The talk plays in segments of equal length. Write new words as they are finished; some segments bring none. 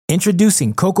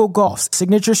Introducing Coco Gauff's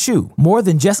signature shoe, more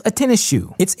than just a tennis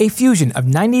shoe. It's a fusion of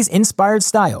 90s-inspired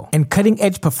style and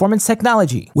cutting-edge performance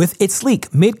technology. With its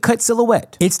sleek mid-cut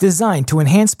silhouette, it's designed to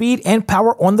enhance speed and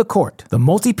power on the court. The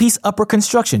multi-piece upper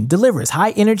construction delivers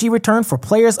high-energy return for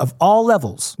players of all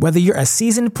levels. Whether you're a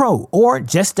seasoned pro or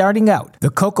just starting out, the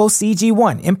Coco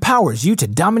CG1 empowers you to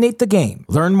dominate the game.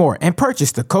 Learn more and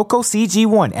purchase the Coco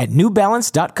CG1 at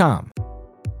NewBalance.com.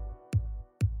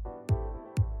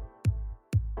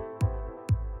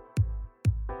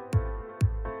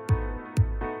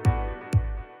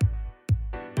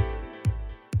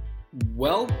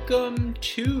 Welcome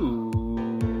to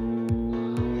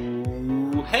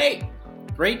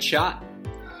Great Shot.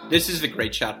 This is the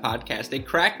Great Shot Podcast, a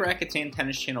Crack Rackets and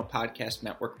Tennis Channel Podcast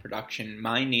Network production.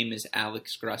 My name is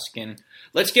Alex Gruskin.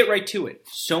 Let's get right to it.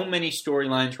 So many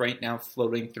storylines right now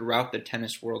floating throughout the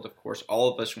tennis world, of course,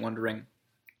 all of us wondering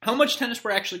how much tennis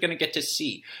we're actually going to get to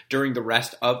see during the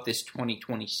rest of this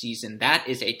 2020 season. That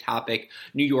is a topic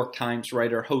New York Times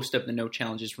writer, host of the No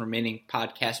Challenges Remaining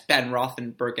podcast, Ben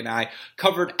Rothenberg, and I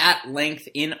covered at length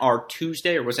in our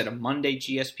Tuesday, or was it a Monday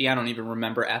GSP? I don't even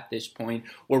remember at this point,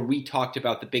 where we talked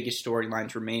about the biggest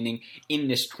storylines remaining in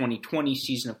this 2020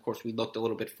 season. Of course, we looked a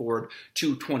little bit forward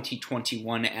to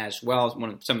 2021 as well.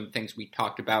 Some of the things we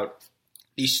talked about.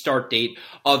 The start date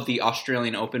of the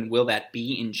Australian Open, will that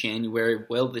be in January?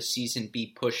 Will the season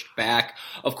be pushed back?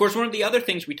 Of course, one of the other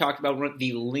things we talked about, one of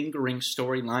the lingering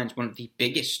storylines, one of the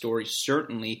biggest stories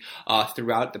certainly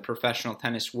throughout the professional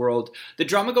tennis world, the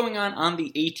drama going on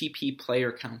the ATP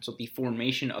Player Council, the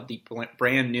formation of the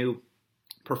brand new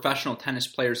Professional Tennis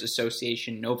Players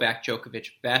Association, Novak Djokovic,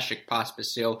 Vasek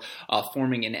Pospisil,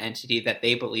 forming an entity that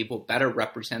they believe will better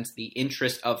represent the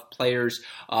interest of players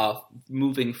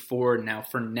moving forward. Now,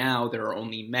 for now, there are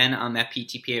only men on that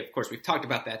PTPA. Of course, we've talked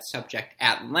about that subject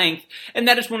at length, and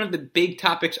that is one of the big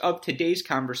topics of today's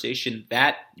conversation,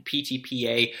 that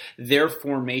PTPA, their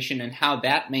formation, and how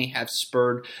that may have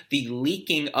spurred the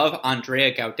leaking of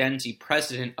Andrea Gaudenzi,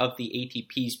 president of the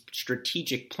ATP's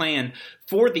strategic plan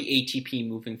for the ATP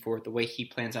moving forward, the way he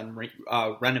plans on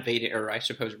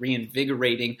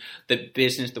reinvigorating the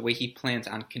business, the way he plans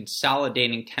on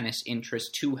consolidating tennis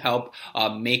interests to help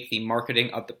make the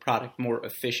marketing of the product more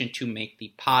efficient, to make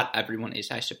the pot everyone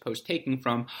is, I suppose, taking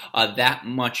from that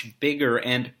much bigger.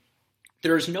 And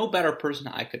there is no better person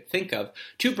I could think of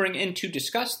to bring in to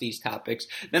discuss these topics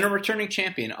than a returning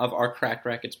champion of our Cracked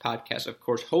Rackets podcast. Of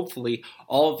course, hopefully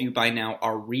all of you by now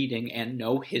are reading and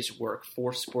know his work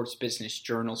for Sports Business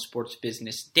Journal, Sports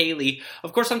Business Daily.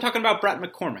 Of course, I'm talking about Brett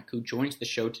McCormick, who joins the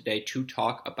show today to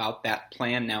talk about that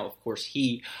plan. Now, of course,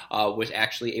 he was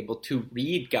actually able to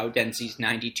read Gaudenzi's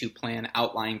 92 plan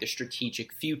outlining the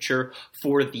strategic future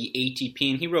for the ATP,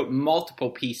 and he wrote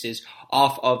multiple pieces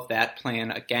off of that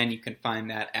plan. Again, you can find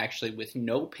that actually with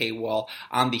no paywall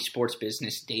on the Sports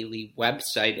Business Daily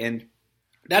website. And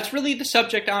that's really the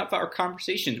subject of our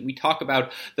conversation. We talk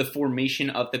about the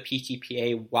formation of the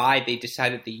PTPA, why they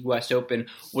decided the U.S. Open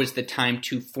was the time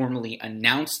to formally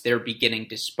announce their beginning,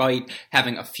 despite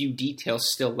having a few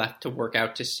details still left to work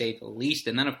out, to say the least.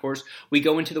 And then, of course, we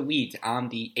go into the weeds on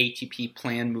the ATP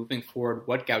plan moving forward,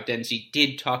 what Gaudenzi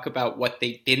did talk about, what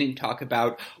they didn't talk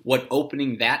about, what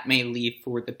opening that may leave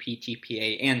for the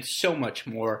PTPA, and so much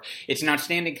more. It's an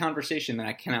outstanding conversation that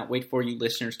I cannot wait for you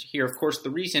listeners to hear. Of course, the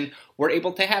reason we're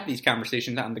able to have these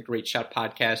conversations on the Great Shot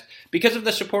Podcast because of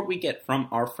the support we get from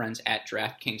our friends at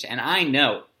DraftKings. And I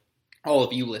know all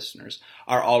of you listeners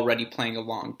are already playing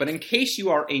along. But in case you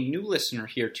are a new listener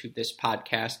here to this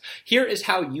podcast, here is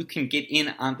how you can get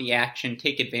in on the action,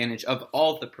 take advantage of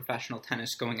all the professional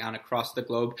tennis going on across the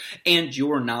globe and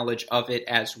your knowledge of it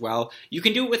as well. You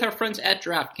can do it with our friends at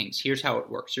DraftKings. Here's how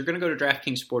it works. You're going to go to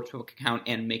DraftKings Sportsbook account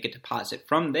and make a deposit.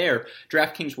 From there,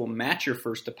 DraftKings will match your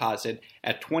first deposit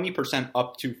at 20%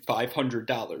 up to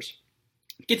 $500.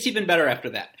 It gets even better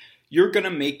after that. You're going to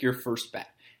make your first bet,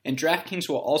 and DraftKings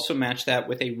will also match that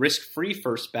with a risk-free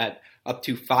first bet up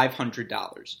to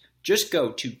 $500. Just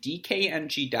go to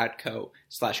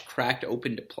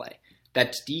dkng.co/crackedopen to play.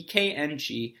 That's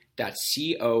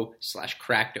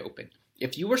dkng.co/crackedopen.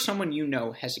 If you or someone you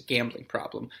know has a gambling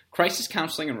problem, crisis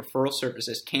counseling and referral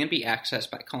services can be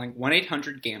accessed by calling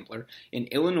 1-800-GAMBLER in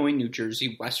Illinois, New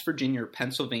Jersey, West Virginia, or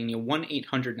Pennsylvania,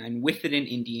 1-800-9-WITH-IT in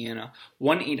Indiana,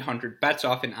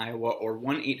 1-800-BETS-OFF in Iowa, or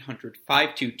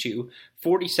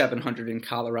 1-800-522-4700 in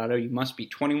Colorado. You must be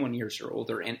 21 years or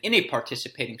older and in a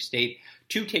participating state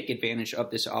to take advantage of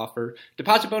this offer.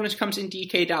 Deposit bonus comes in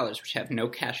DK dollars, which have no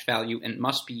cash value and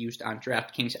must be used on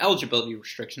DraftKings. Eligibility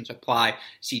restrictions apply.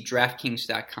 See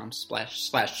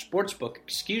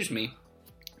DraftKings.com/sportsbook,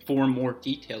 for more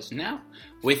details. Now,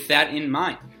 with that in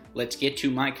mind, let's get to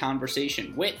my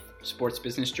conversation with Sports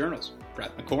Business Journal's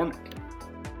Brett McCormick.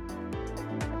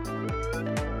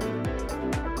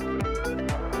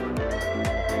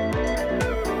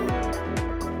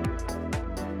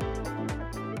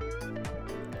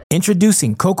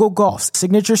 Introducing Coco Gauff's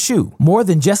signature shoe, more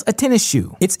than just a tennis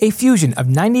shoe. It's a fusion of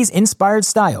 90s inspired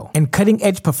style and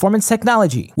cutting-edge performance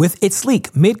technology with its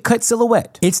sleek mid-cut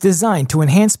silhouette. It's designed to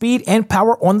enhance speed and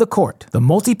power on the court. The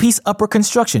multi-piece upper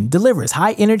construction delivers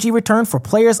high energy return for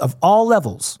players of all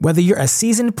levels. Whether you're a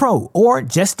seasoned pro or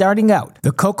just starting out,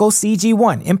 the Coco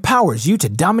CG1 empowers you to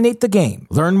dominate the game.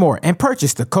 Learn more and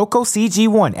purchase the Coco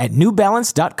CG1 at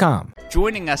newbalance.com.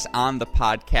 Joining us on the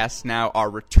podcast now, our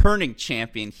returning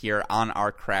champion here on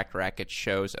our Cracked Racquet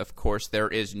shows. Of course, there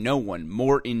is no one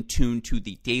more in tune to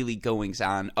the daily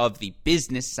goings-on of the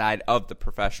business side of the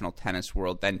professional tennis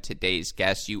world than today's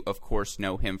guest. You, of course,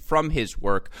 know him from his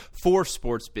work for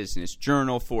Sports Business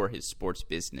Journal, for his Sports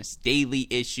Business Daily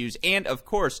issues, and, of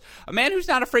course, a man who's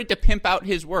not afraid to pimp out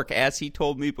his work, as he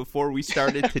told me before we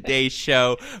started today's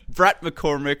show. Brett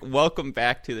McCormick, welcome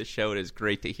back to the show. It is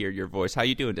great to hear your voice. How are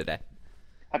you doing today?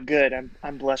 I'm good.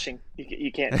 I'm blushing. You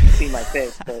can't see my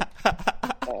face, but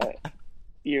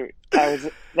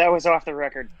that was off the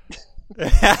record.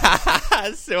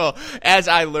 So, as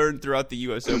I learned throughout the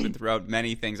U.S. Open, throughout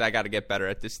many things, I got to get better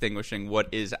at distinguishing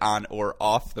what is on or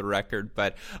off the record.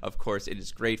 But, of course, it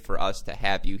is great for us to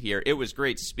have you here. It was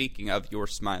great, speaking of your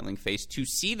smiling face, to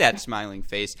see that smiling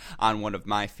face on one of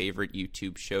my favorite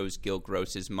YouTube shows, Gil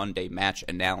Gross's Monday Match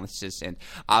Analysis. And,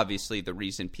 obviously, the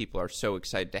reason people are so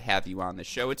excited to have you on the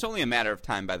show, it's only a matter of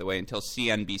time, by the way, until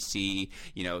CNBC,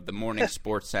 the morning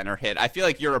Sports Center hit. I feel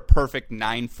like you're a perfect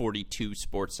 9:42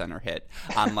 Sports Center hit.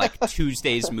 On like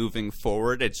Tuesdays moving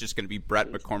forward, it's just going to be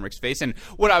Brett McCormick's face. And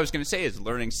what I was going to say is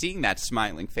seeing that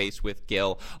smiling face with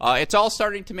Gil, it's all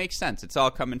starting to make sense. It's all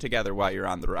coming together while you're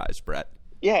on the rise, Brett.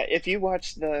 Yeah, if you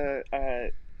watch the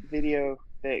video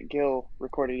that Gil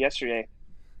recorded yesterday,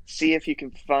 see if you can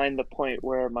find the point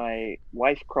where my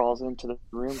wife crawls into the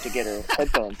room to get her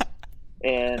headphones.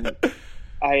 And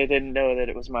I didn't know that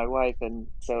it was my wife, and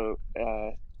so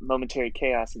momentary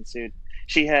chaos ensued.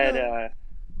 She had...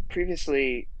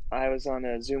 Previously, I was on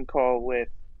a Zoom call with,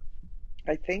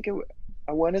 I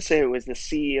want to say it was the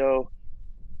CEO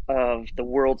of the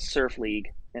World Surf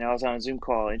League, and I was on a Zoom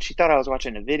call, and she thought I was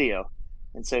watching a video,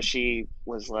 and so she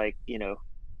was like,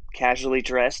 casually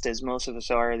dressed, as most of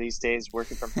us are these days,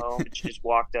 working from home, and she just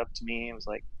walked up to me and was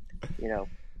like,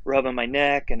 rubbing my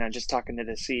neck, and I'm just talking to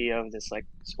the CEO of this like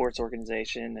sports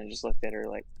organization, and I just looked at her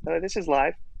like, oh, this is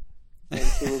live.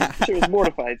 And she was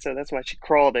mortified, so that's why she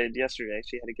crawled in yesterday.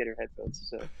 She had to get her headphones.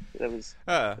 So that was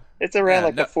it's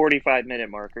around the 45-minute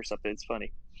mark or something. It's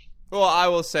funny. Well, I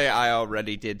will say I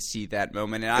already did see that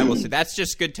moment, and I will say that's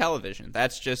just good television.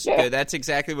 That's just good. That's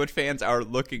exactly what fans are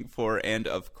looking for. And,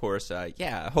 of course,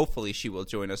 hopefully she will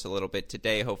join us a little bit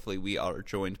today. Hopefully we are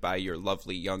joined by your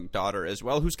lovely young daughter as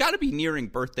well, who's got to be nearing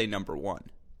birthday number 1.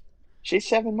 She's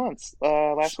 7 months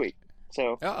last week.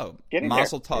 So,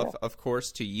 mazel tov, of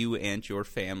course, to you and your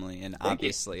family. And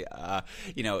obviously,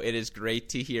 it is great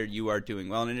to hear you are doing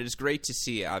well. And it is great to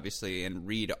see, obviously, and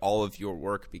read all of your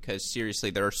work because, seriously,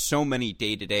 there are so many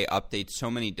day-to-day updates,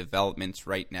 so many developments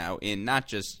right now in not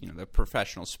just, the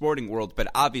professional sporting world, but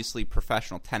obviously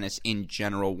professional tennis in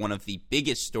general. One of the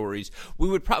biggest stories we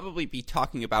would probably be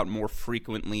talking about more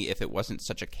frequently if it wasn't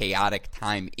such a chaotic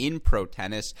time in pro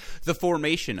tennis, the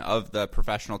formation of the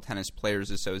Professional Tennis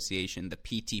Players Association, the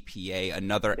PTPA,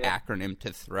 another acronym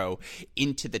to throw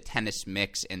into the tennis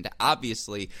mix. And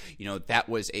obviously, that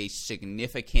was a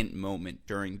significant moment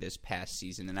during this past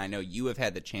season. And I know you have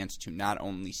had the chance to not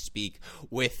only speak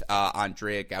with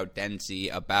Andrea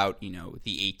Gaudenzi about,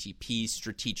 the ATP's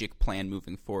strategic plan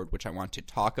moving forward, which I want to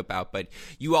talk about, but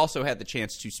you also had the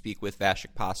chance to speak with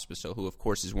Vasek Pospisil, who, of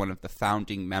course, is one of the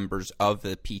founding members of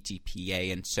the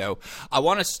PTPA. And so I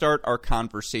want to start our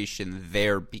conversation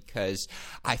there because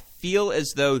I feel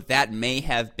as though that may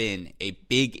have been a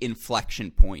big inflection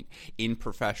point in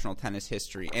professional tennis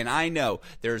history. And I know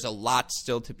there's a lot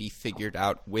still to be figured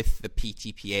out with the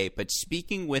PTPA, but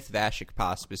speaking with Vasek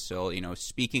Pospisil,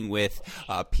 speaking with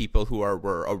people who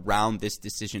were around this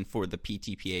decision for the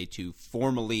PTPA to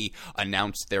formally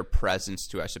announce their presence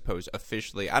to, I suppose,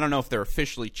 officially, I don't know if they're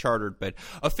officially chartered, but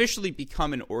officially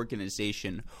become an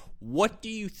organization. What do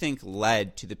you think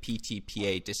led to the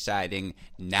PTPA deciding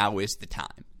now is the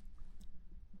time?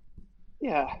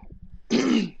 Yeah,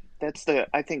 that's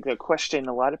I think the question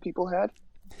a lot of people had,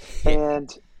 and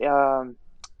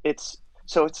it's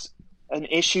an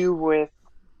issue with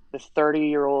the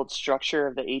 30-year-old structure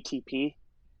of the ATP.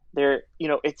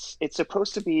 It's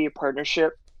supposed to be a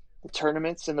partnership the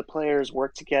tournaments and the players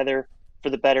work together for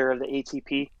the better of the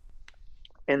ATP,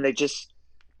 and they just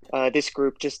this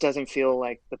group just doesn't feel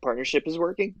like the partnership is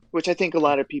working, which I think a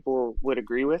lot of people would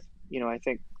agree with. I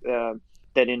think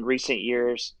that in recent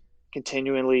years,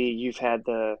 continually you've had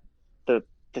the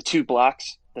the two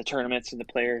blocks, the tournaments and the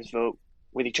players vote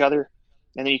with each other,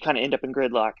 and then you kind of end up in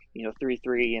gridlock,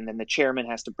 3-3, and then the chairman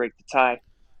has to break the tie,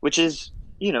 which is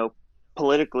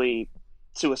politically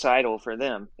suicidal for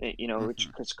them. Which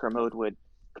Mm-hmm. Chris Kermode could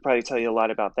probably tell you a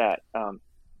lot about that.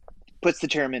 Puts the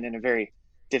chairman in a very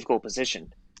difficult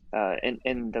position.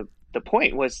 And the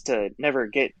point was to never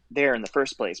get there in the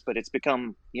first place, but it's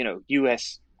become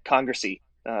U.S. Congressy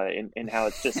in how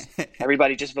it's just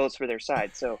everybody just votes for their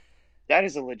side. So that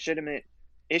is a legitimate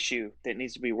issue that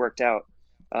needs to be worked out.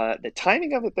 The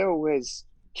timing of it though was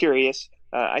curious.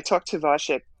 I talked to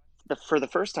Vasek for the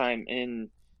first time it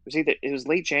was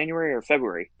late January or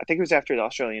February. I think it was after the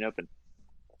Australian Open,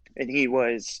 and he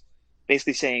was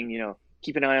basically saying,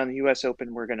 keep an eye on the U.S.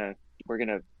 Open. We're gonna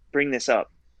bring this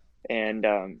up, and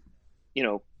you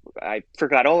know, I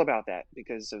forgot all about that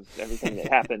because of everything that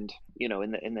happened,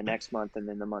 in the next month and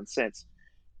then the month since.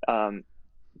 Um,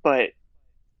 but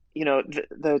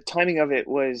the timing of it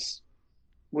was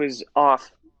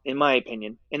off, in my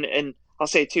opinion, and I'll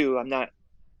say too, I'm not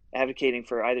advocating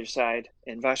for either side.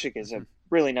 And Vasek is a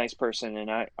really nice person, and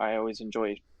I always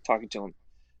enjoy talking to him.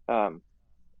 Um,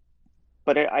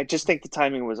 but I just think the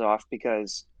timing was off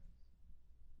because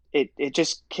it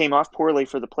just came off poorly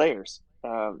for the players.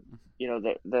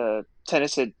 The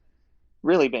tennis had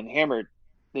really been hammered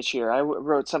this year. I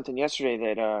wrote something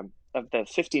yesterday that of the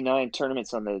 59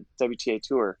 tournaments on the WTA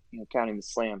tour, counting the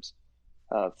slams,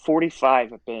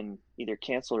 45 have been either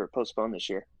canceled or postponed this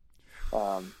year.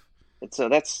 And so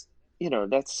that's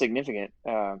significant.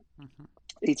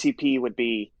 ATP would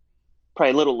be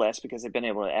probably a little less because they've been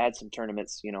able to add some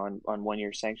tournaments, on 1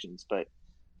 year sanctions. But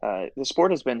the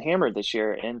sport has been hammered this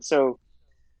year, and so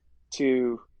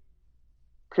to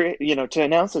create, to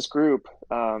announce this group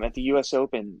at the U.S.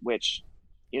 Open, which,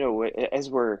 as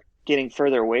we're getting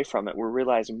further away from it, we're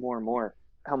realizing more and more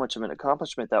how much of an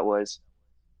accomplishment that was.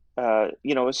 It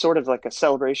was sort of like a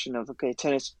celebration of, okay,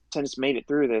 tennis made it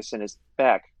through this and is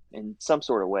back in some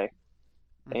sort of way.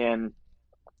 And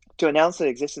to announce the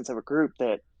existence of a group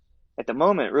that at the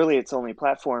moment, really its only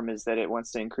platform is that it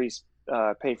wants to increase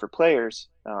pay for players.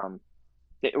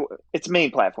 Its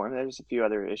main platform. There's a few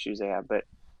other issues they have, but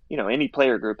any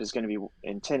player group is going to be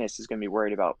in tennis is going to be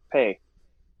worried about pay.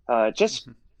 Just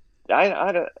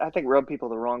I think rubbed people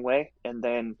the wrong way, and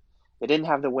then they didn't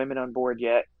have the women on board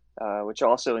yet, which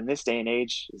also in this day and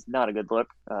age is not a good look.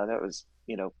 That was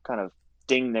kind of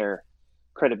ding their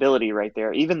credibility right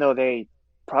there, even though they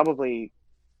probably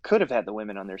could have had the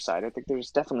women on their side. I think there's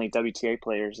definitely WTA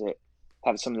players that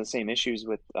have some of the same issues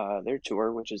with their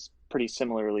tour, which is pretty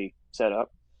similarly set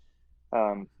up.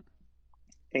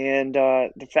 And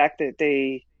the fact that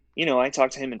I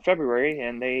talked to him in February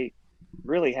and they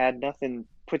really had nothing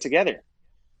put together.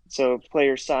 So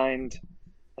players signed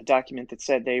a document that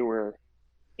said they were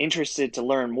interested to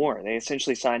learn more. They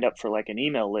essentially signed up for like an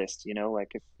email list,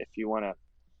 like if you want to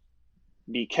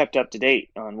be kept up to date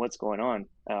on what's going on.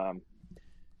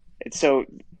 And so,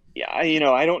 yeah,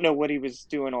 I don't know what he was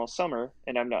doing all summer,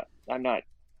 and I'm not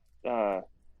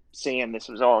saying this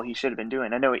was all he should have been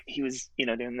doing. I know he was,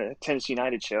 doing the Tennis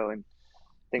United show and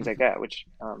things like that, which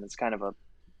is kind of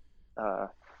a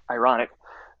ironic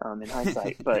in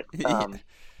hindsight. But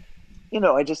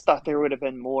I just thought there would have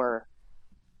been more.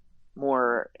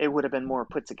 It would have been more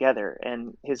put together,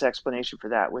 and his explanation for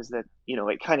that was that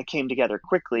it kind of came together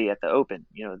quickly at the Open.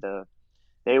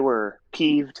 They were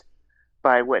peeved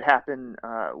by what happened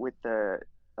with the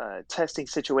testing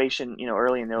situation,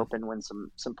 early in the Open when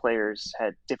some players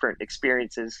had different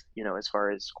experiences, as far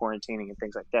as quarantining and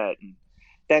things like that, and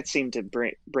that seemed to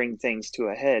bring things to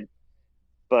a head.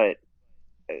 But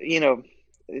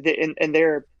and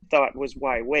their thought was,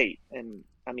 why wait? And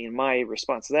I mean, my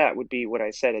response to that would be what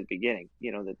I said at the beginning.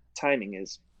 The timing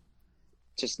is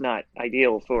just not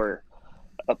ideal for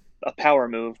a power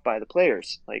move by the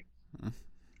players. Like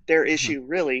their issue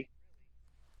really,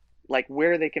 like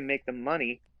where they can make the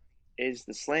money, is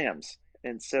the slams.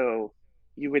 And so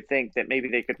you would think that maybe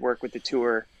they could work with the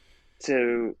tour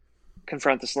to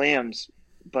confront the slams,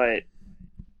 but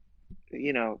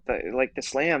the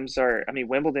slams are. I mean,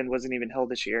 Wimbledon wasn't even held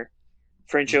this year.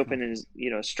 French Open is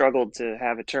struggled to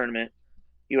have a tournament.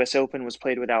 U.S. Open was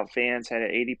played without fans, had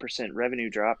an 80% revenue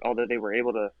drop, although they were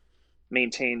able to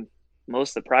maintain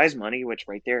most of the prize money, which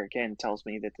right there again tells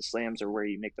me that the slams are where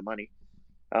you make the money.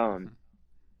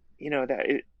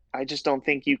 I just don't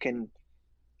think you can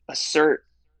assert,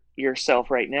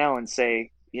 yourself right now and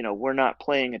say, we're not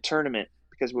playing a tournament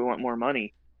because we want more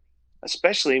money,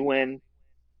 especially when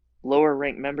lower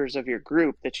ranked members of your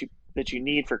group that you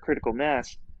need for critical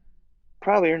mass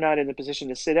probably are not in the position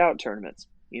to sit out tournaments.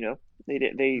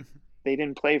 They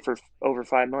didn't play for over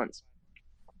 5 months.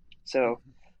 So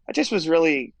I just was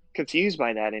really confused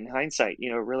by that in hindsight,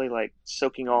 really like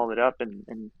soaking all of it up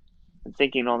and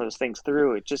thinking all those things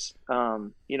through. It just,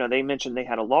 they mentioned they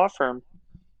had a law firm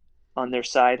on their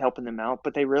side helping them out,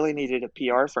 but they really needed a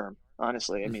PR firm,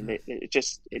 honestly. I mean, it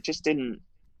just didn't,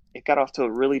 it got off to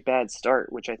a really bad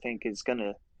start, which I think is going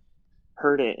to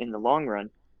hurt it in the long run.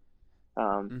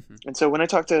 And so when I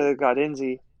talked to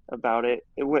Gaudenzi about it,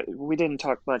 we didn't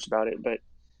talk much about it, but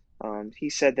he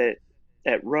said that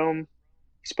at Rome,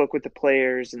 he spoke with the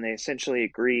players and they essentially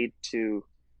agreed to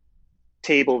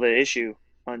table the issue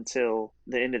until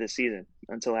the end of the season,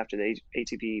 until after the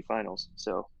ATP finals.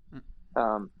 So,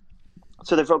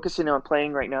 so they're focusing on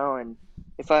playing right now. And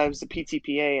if I was the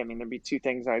PTPA, I mean, there'd be two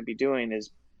things I'd be doing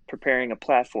is preparing a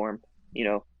platform,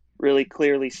 really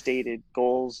clearly stated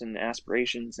goals and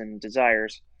aspirations and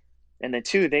desires. And then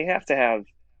two, they have to have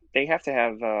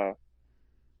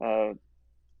a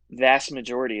vast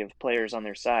majority of players on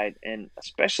their side, and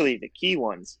especially the key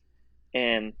ones.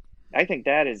 And I think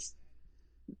that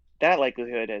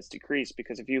likelihood has decreased,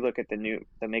 because if you look at the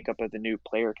makeup of the new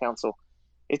player council,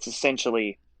 it's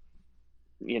essentially,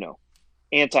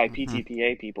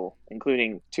 anti-PTPA people,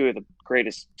 including two of the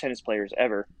greatest tennis players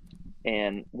ever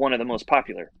and one of the most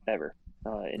popular ever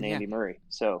in Andy Murray.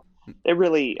 So they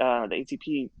really, the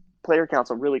ATP player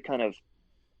council really kind of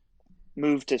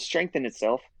moved to strengthen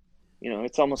itself.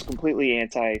 It's almost completely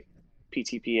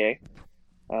anti-PTPA.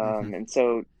 And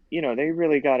so, they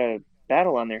really got a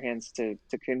battle on their hands to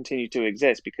continue to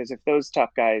exist, because if those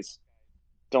top guys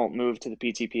don't move to the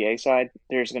PTPA side,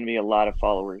 there's going to be a lot of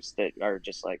followers that are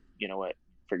just like, you know what,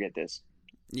 forget this.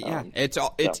 Yeah, I was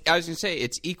going to say,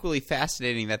 it's equally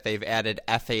fascinating that they've added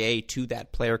FAA to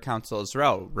that player council as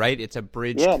well, right? It's a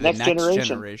bridge to the next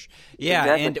generation.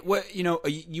 Yeah, exactly. And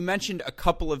you mentioned a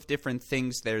couple of different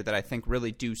things there that I think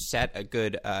really do set a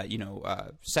good,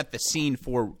 set the scene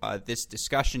for this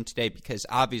discussion today, because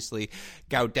obviously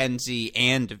Gaudenzi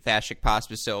and Vasek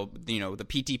Pospisil, the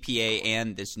PTPA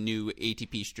and this new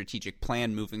ATP strategic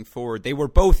plan moving forward, they were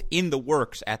both in the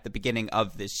works at the beginning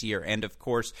of this year. And of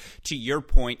course, to your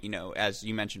point, as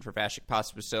you mentioned, for Vasek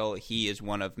Pospisil, he is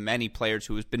one of many players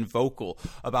who has been vocal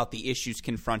about the issues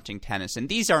confronting tennis. And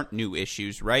these aren't new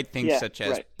issues, right? Things such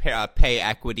as pay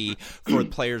equity for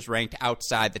players ranked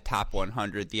outside the top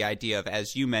 100. The idea of,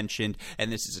 as you mentioned,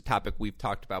 and this is a topic we've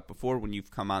talked about before when you've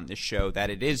come on this show,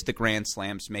 that it is the Grand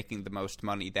Slams making the most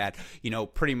money, that,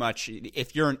 pretty much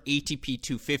if you're an ATP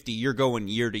 250, you're going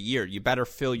year to year. You better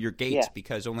fill your gates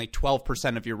because only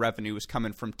 12% of your revenue is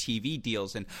coming from TV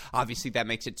deals. And obviously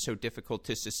that makes it so difficult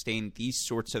to sustain these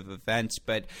sorts of events.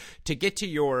 But to get to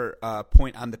your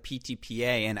point on the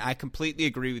PTPA, and I completely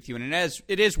agree with you, and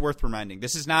it is worth reminding,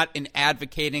 this is not an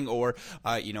advocating or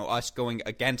us going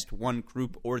against one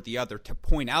group or the other, to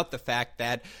point out the fact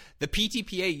that the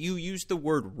PTPA, you used the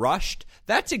word rushed.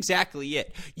 That's exactly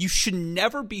it. You should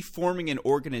never be forming an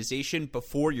organization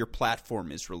before your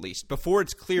platform is released, before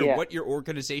it's clear what your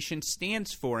organization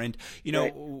stands for. And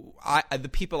the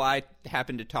people I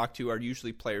happen to talk to are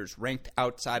usually players ranked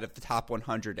outside of the top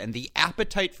 100, and the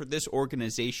appetite for this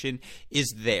organization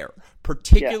is there,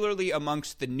 particularly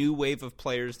amongst the new wave of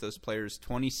players, those players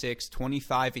 26,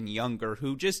 25 and younger,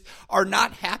 who just are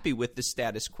not happy with the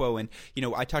status quo. And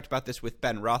I talked about this with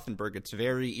Ben Rothenberg. It's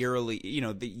very eerily,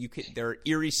 there are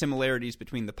eerie similarities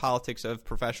between the politics of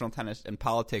professional tennis and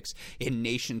politics in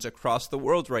nations across the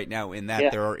world right now, in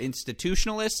that there are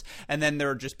institutionalists and then there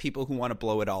are just people who want to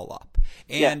blow it all up.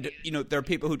 And there are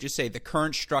people who just say the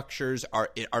current structures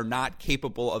are not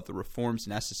capable of the reforms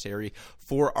necessary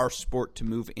for our sport to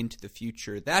move into the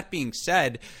future. That being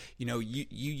said, you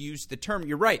use the term,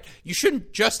 you're right. You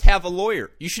shouldn't just have a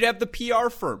lawyer. You should have the PR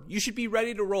firm. You should be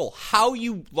ready to roll. How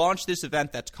you launch this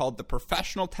event that's called the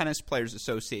Professional Tennis Players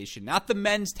Association, not the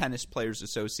Men's Tennis Players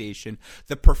Association,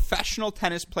 the Professional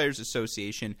Tennis Players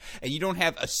Association, and you don't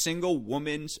have a single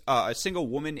woman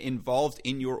involved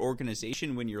in your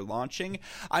organization when you're launching,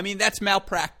 I mean, that's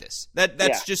malpractice.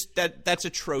 That's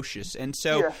atrocious. And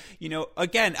so,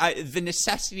 again, the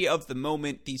necessity of the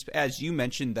moment, these, as you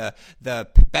mentioned, the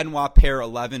Benoit Paire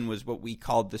 11 was what we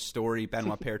called the story.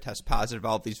 Benoit Paire tests positive.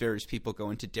 All of these various people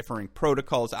go into differing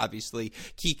protocols. Obviously,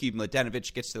 Kiki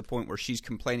Mladenovic gets to the point where she's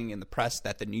complaining in the press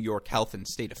that the New York health and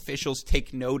state officials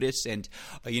take notice. And,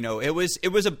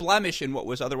 it was a blemish in what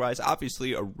was otherwise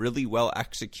obviously a really well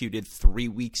executed 3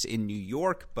 weeks in New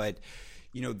York. But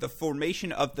the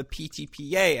formation of the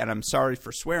PTPA, and I'm sorry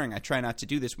for swearing, I try not to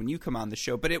do this when you come on the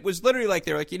show, but it was literally like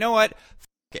they're like, you know what, F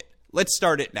it, let's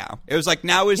start it now. It was like,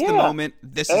 now is the moment,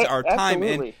 this is our time,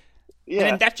 and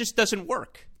that just doesn't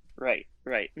work. Right.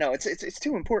 No, it's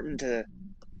too important to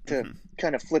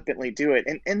kind of flippantly do it,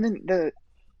 and then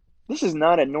this is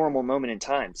not a normal moment in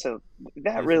time, so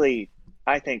that really,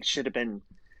 I think, should have been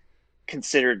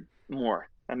considered more.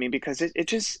 I mean, because it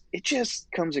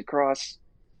just comes across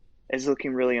as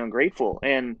looking really ungrateful,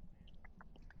 and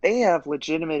they have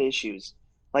legitimate issues.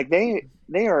 Like they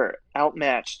are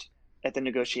outmatched at the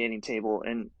negotiating table,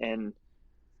 and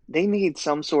they need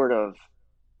some sort of.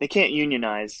 They can't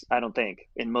unionize, I don't think,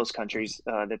 in most countries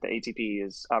that the ATP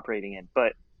is operating in,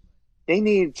 but they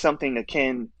need somebody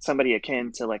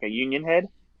akin to like a union head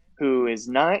who is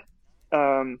not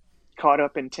caught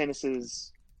up in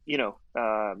tennis's,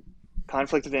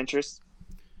 conflict of interest.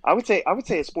 I would say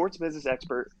a sports business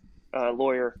expert,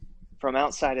 lawyer from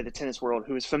outside of the tennis world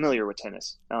who is familiar with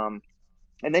tennis. And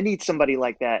they need somebody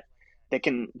like that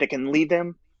can lead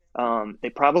them. They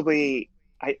probably,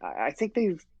 I think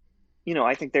they've,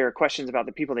 I think there are questions about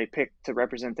the people they picked to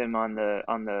represent them on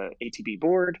the ATP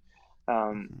board.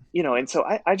 And so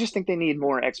I just think they need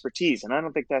more expertise, and I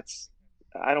don't think that's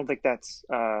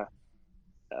a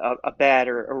bad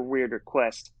or weird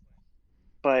request.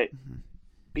 But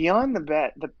beyond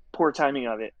the poor timing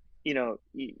of it,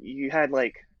 you had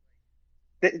like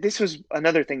this was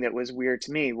another thing that was weird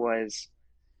to me was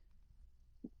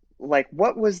like,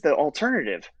 what was the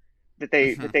alternative that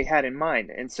they had in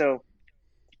mind? And so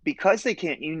because they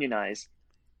can't unionize,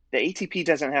 the ATP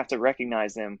doesn't have to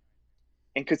recognize them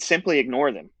and could simply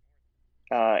ignore them.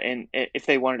 And if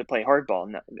they wanted to play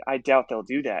hardball, I doubt they'll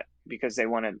do that because they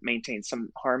want to maintain some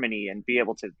harmony and be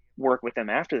able to work with them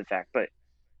after the fact. But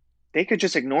they could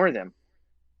just ignore them.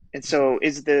 And so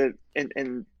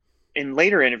in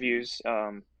later interviews,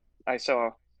 I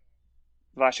saw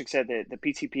Vasek said that the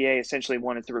PTPA essentially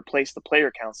wanted to replace the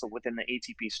player council within the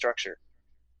ATP structure.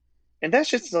 And that's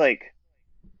just like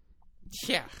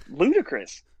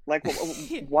ludicrous. Like,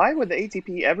 why would the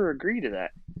ATP ever agree to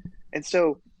that? And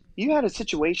so you had a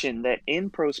situation that in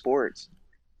pro sports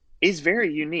is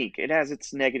very unique. It has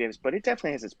its negatives, but it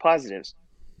definitely has its positives.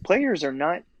 Players are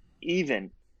not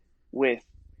even with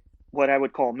what I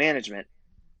would call management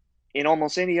in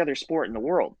almost any other sport in the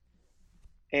world.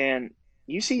 And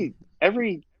you see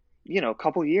every,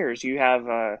 couple years you have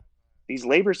these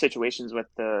labor situations with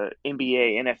the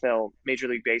NBA, NFL, Major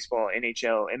League Baseball,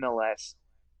 NHL, MLS,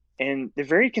 and they're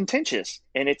very contentious,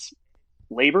 and it's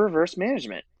labor versus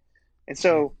management. And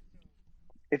so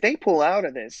if they pull out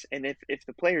of this, and if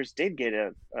the players did get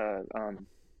a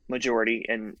majority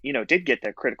and, did get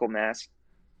the critical mass,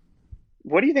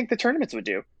 what do you think the tournaments would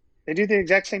do? They do the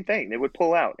exact same thing. They would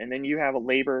pull out, and then you have a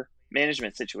labor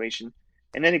management situation,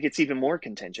 and then it gets even more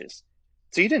contentious.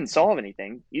 So you didn't solve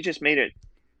anything. You just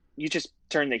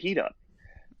turned the heat up.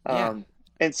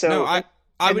 And so no,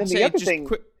 I would say just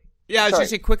quick. Yeah, I was going to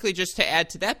say quickly just to add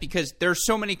to that, because there's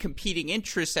so many competing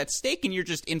interests at stake, and you're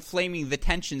just inflaming the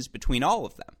tensions between all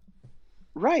of them.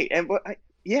 Right. And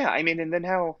and then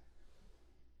how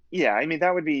 –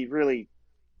 that would be really,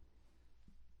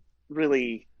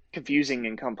 really confusing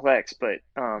and complex. But,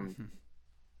 I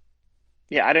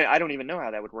don't even know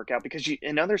how that would work out, because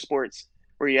in other sports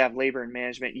where you have labor and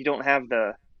management, you don't have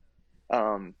the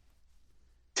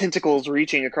tentacles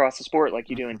reaching across the sport like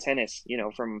you do in tennis,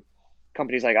 from –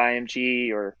 companies like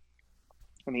IMG or,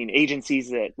 agencies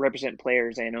that represent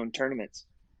players and own tournaments.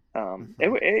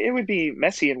 It would be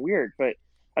messy and weird. But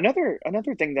another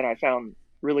thing that I found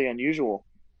really unusual,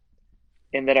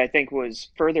 and that I think was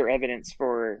further evidence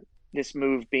for this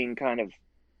move being kind of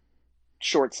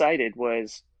short-sighted,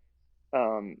 was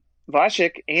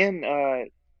Vasek and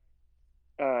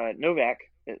Novak,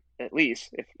 at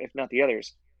least, if not the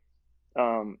others,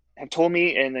 have told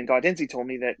me, and then Gaudenzi told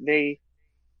me, that they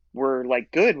were like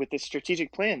good with this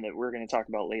strategic plan that we're going to talk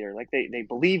about later. Like they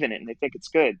believe in it and they think it's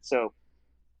good. So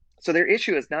their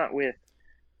issue is not with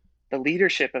the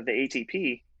leadership of the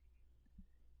ATP,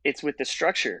 it's with the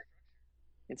structure.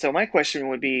 And so my question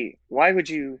would be, why would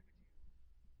you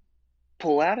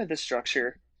pull out of the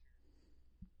structure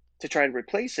to try to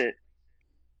replace it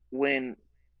when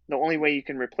the only way you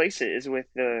can replace it is with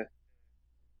the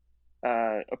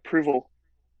approval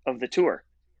of the tour?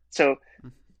 So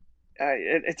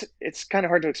it's kind of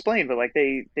hard to explain, but like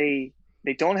they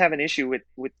don't have an issue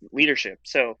with leadership.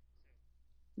 So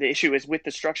the issue is with the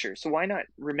structure. So why not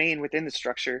remain within the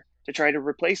structure to try to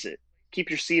replace it? Keep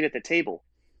your seat at the table.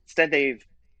 Instead, they've,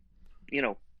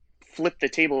 flipped the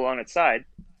table on its side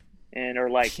and are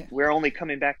like, we're only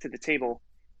coming back to the table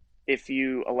if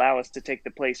you allow us to take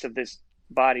the place of this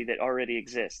body that already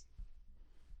exists.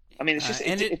 I mean, it's just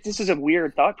this is a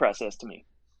weird thought process to me.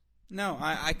 No,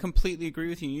 I completely agree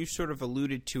with you. You sort of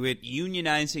alluded to it.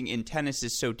 Unionizing in tennis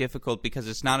is so difficult because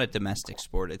it's not a domestic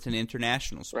sport. It's an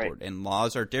international sport, right. And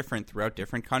laws are different throughout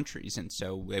different countries, and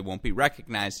so they won't be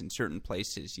recognized in certain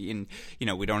places. And,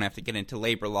 we don't have to get into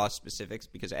labor law specifics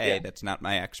because, that's not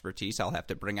my expertise. I'll have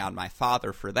to bring on my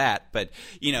father for that. But,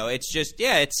 it's just,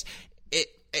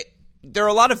 there are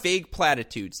a lot of vague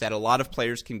platitudes that a lot of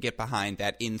players can get behind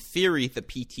that, in theory, the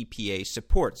PTPA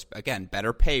supports. Again,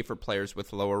 better pay for players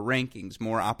with lower rankings,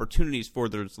 more opportunities for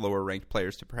those lower-ranked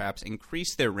players to perhaps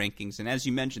increase their rankings. And as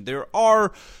you mentioned, there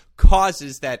are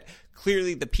causes that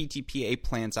clearly the PTPA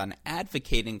plans on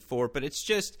advocating for, but it's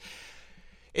just...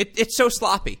 It's so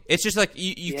sloppy. It's just like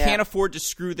you can't afford to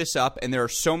screw this up, and there are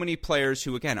so many players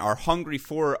who, again, are hungry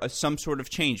for some sort of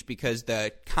change because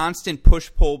the constant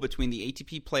push-pull between the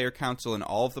ATP Player Council and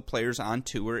all of the players on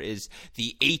tour is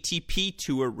the ATP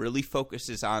Tour really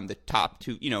focuses on the top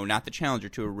two, not the Challenger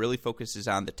Tour, really focuses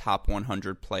on the top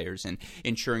 100 players and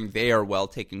ensuring they are well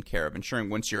taken care of, ensuring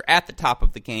once you're at the top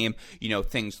of the game,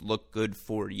 things look good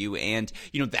for you. And,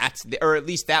 or at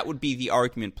least that would be the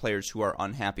argument players who are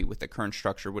unhappy with the current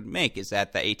structure would make, is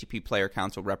that the ATP Player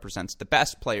Council represents the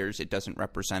best players. It doesn't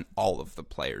represent all of the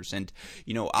players. And,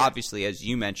 obviously, as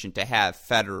you mentioned, to have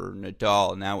Federer,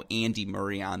 Nadal, now Andy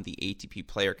Murray on the ATP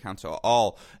Player Council,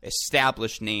 all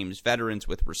established names, veterans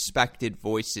with respected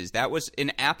voices, that was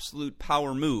an absolute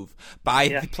power move by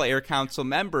the Player Council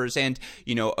members. And,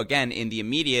 again, in the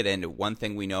immediate, and one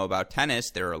thing we know about tennis,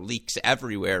 there are leaks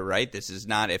everywhere, right? This is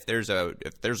not, if there's a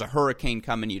hurricane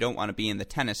coming, you don't want to be in the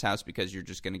tennis house because you're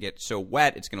just going to get so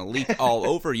wet. It's going to leak all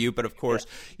over you. But of course,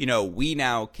 we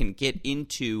now can get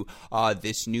into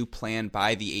this new plan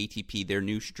by the ATP, their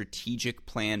new strategic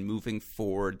plan moving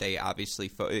forward. They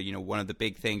obviously, one of the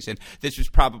big things, and this was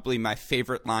probably my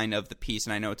favorite line of the piece,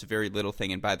 and I know it's a very little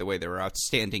thing, and by the way, there are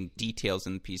outstanding details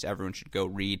in the piece. Everyone should go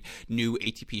read. New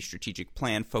ATP strategic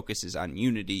plan focuses on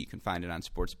unity. You can find it on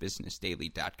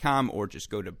sportsbusinessdaily.com, or just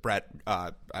go to Brett,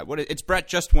 it's Brett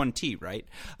Just One T, right?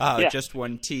 Just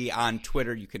One T on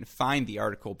Twitter. You can find the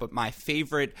article, but my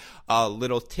favorite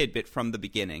little tidbit from the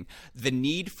beginning: the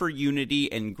need for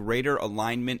unity and greater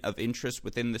alignment of interest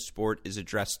within the sport is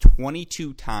addressed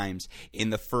 22 times in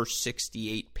the first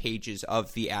 68 pages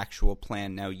of the actual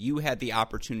plan. Now, you had the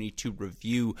opportunity to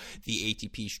review the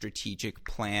ATP strategic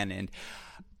plan, and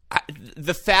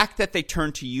the fact that they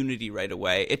turned to unity right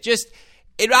away,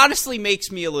 it honestly makes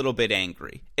me a little bit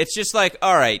angry. It's just like,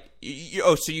 all right,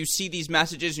 so you see these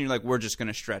messages and you're like, we're just going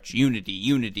to stretch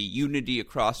unity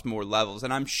across more levels.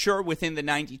 And I'm sure within the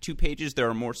 92 pages there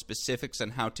are more specifics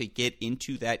on how to get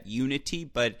into that unity.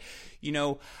 But,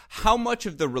 how much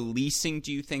of the releasing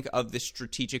do you think of this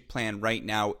strategic plan right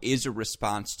now is a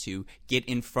response to get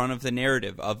in front of the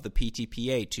narrative of the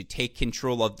PTPA, to take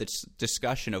control of this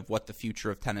discussion of what the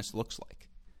future of tennis looks like?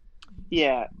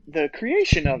 Yeah, the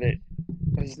creation of it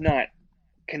was not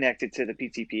connected to the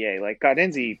PTPA. Like,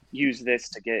 Gaudenzi used this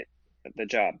to get the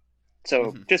job.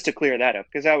 So just to clear that up,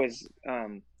 because that was,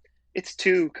 it's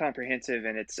too comprehensive,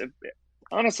 and it's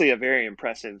honestly a very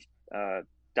impressive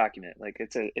document. Like,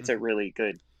 it's a really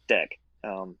good deck.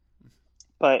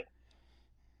 But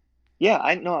yeah,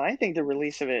 I think the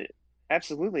release of it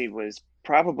absolutely was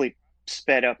probably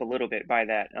sped up a little bit by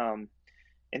that.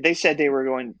 And they said they were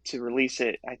going to release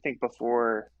it, I think,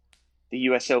 before the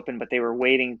US Open, but they were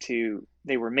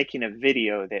making a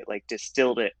video that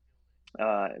distilled it,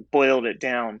 boiled it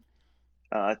down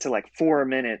to 4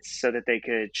 minutes so that they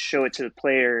could show it to the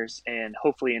players and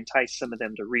hopefully entice some of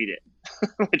them to read it,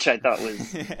 which I thought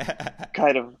was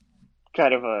kind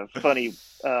of a funny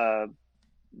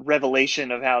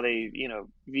revelation of how they,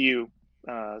 view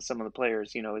some of the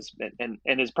players,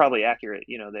 and is probably accurate,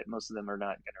 that most of them are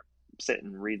not going to sit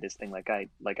and read this thing like I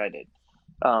did.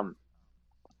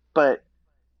 But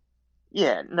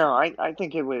yeah, no, I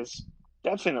think it was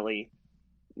definitely,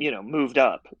 moved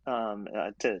up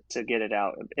to get it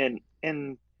out.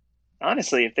 And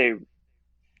honestly, if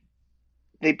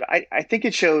I think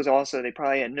it shows also they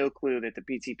probably had no clue that the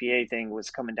PTPA thing was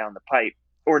coming down the pipe,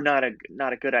 or not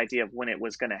a good idea of when it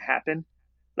was going to happen.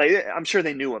 I'm sure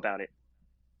they knew about it,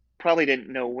 probably didn't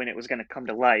know when it was going to come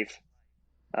to life.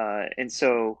 And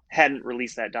so hadn't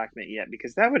released that document yet,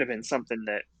 because that would have been something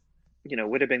that,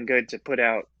 would have been good to put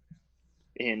out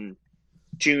in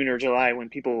June or July when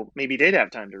people maybe did have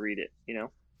time to read it, Yeah,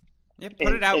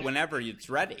 put it out whenever it's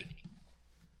ready.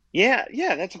 Yeah,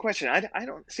 that's a question. I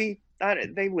don't see.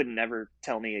 They would never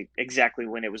tell me exactly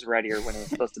when it was ready or when it was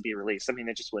supposed to be released. I mean,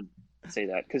 they just wouldn't say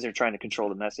that because they're trying to control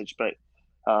the message. But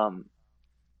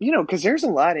because there's a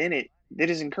lot in it that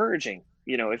is encouraging.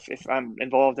 If I'm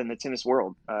involved in the tennis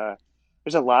world,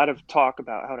 there's a lot of talk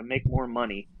about how to make more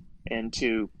money and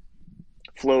to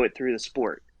flow it through the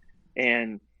sport.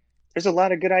 And there's a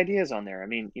lot of good ideas on there. I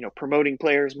mean, promoting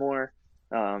players more,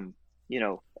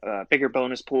 bigger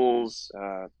bonus pools,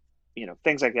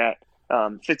 things like that.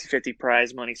 50-50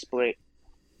 prize money split,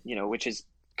 which is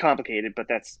complicated, but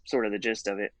that's sort of the gist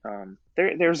of it.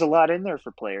 There's a lot in there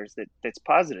for players that's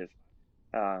positive.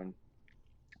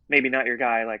 Maybe not your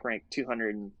guy like ranked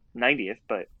 290th,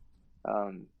 but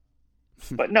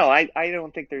no, I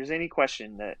don't think there's any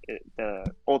question that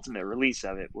the ultimate release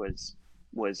of it was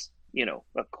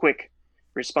a quick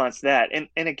response to that.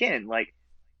 And again, like,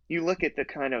 you look at the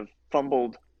kind of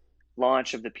fumbled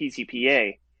launch of the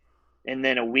PTPA, and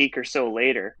then a week or so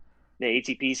later, the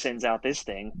ATP sends out this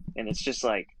thing, and it's just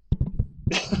like,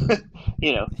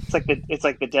 it's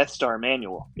like the Death Star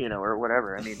manual, or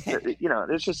whatever. I mean,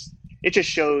 it just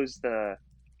shows the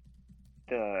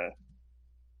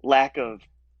lack of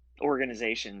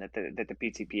organization that the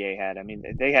PTPA had. I mean,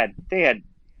 they had.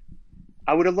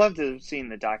 I would have loved to have seen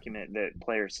the document that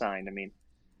players signed. I mean,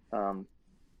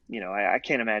 I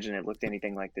can't imagine it looked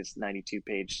anything like this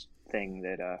 92-page thing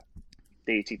that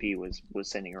the ATP was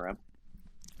sending around.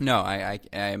 No, I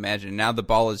imagine. Now the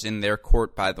ball is in their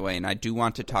court, by the way, and I do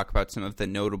want to talk about some of the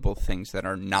notable things that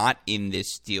are not in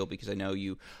this deal, because I know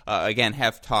you, again,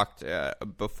 have talked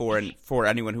before, and for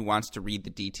anyone who wants to read the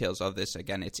details of this,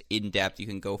 again, it's in-depth. You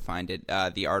can go find it,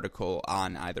 the article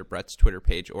on either Brett's Twitter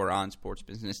page or on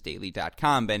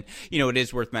sportsbusinessdaily.com. And, it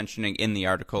is worth mentioning in the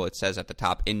article, it says at the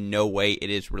top, in no way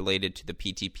it is related to the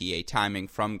PTPA timing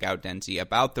from Gaudenzi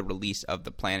about the release of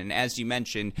the plan. And as you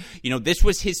mentioned, this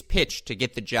was his pitch to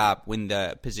get the job when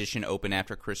the position opened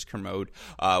after Chris Kermode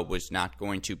was not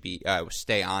going to be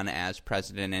stay on as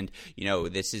president. And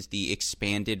this is the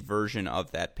expanded version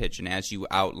of that pitch. And as you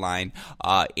outline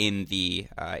in the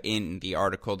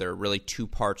article, there are really two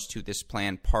parts to this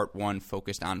plan. Part one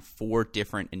focused on 4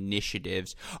 different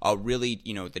initiatives. Really,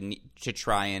 to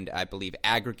try and, I believe,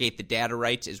 aggregate the data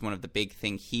rights is one of the big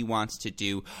things he wants to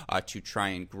do to try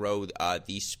and grow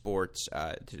these sports,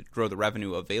 to grow the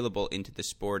revenue available into the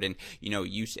sport. And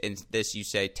you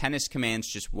say tennis commands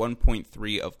just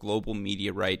 1.3 of global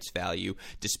media rights value,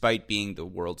 despite being the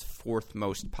world's 4th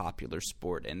most popular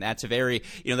sport. And that's a very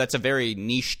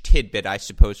niche tidbit, I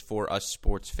suppose, for us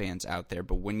sports fans out there.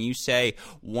 But when you say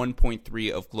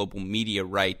 1.3 of global media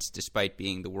rights, despite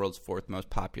being the world's 4th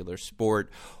most popular sport,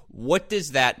 what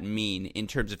does that mean in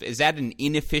terms of, is that an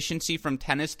inefficiency from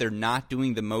tennis? They're not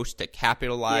doing the most to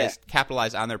capitalize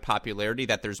on their popularity,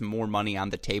 that there's more money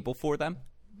on the table for them?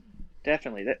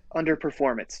 Definitely, that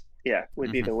underperformance,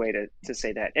 would be the way to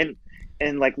say that.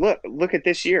 And like, look at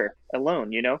this year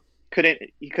alone. You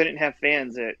couldn't have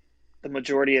fans at the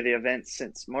majority of the events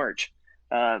since March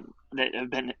that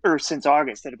have been, or since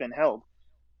August, that have been held.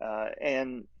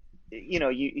 And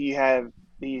you have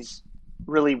these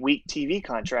really weak TV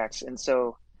contracts, and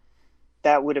so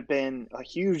that would have been a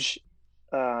huge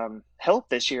help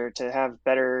this year to have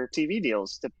better TV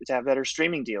deals, to have better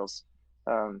streaming deals.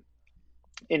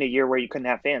 In a year where you couldn't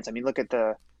have fans. I mean, look at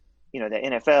the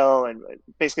NFL and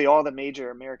basically all the major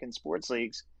American sports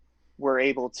leagues were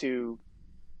able to,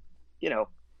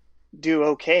 do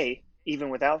okay even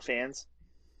without fans,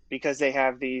 because they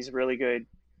have these really good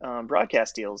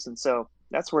broadcast deals. And so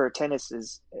that's where tennis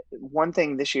is. One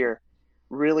thing this year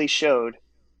really showed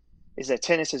is that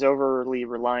tennis is overly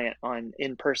reliant on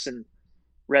in-person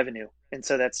revenue. And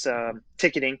so that's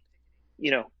ticketing,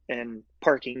 and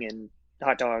parking and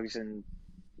hot dogs and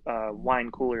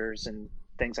wine coolers and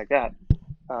things like that.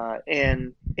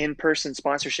 And in-person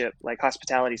sponsorship, like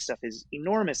hospitality stuff, is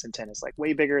enormous in tennis, like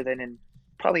way bigger than in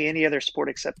probably any other sport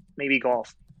except maybe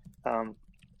golf. And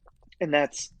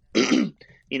that's,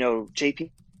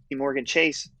 JP Morgan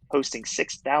Chase hosting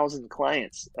 6,000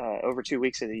 clients over 2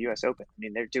 weeks of the US Open. I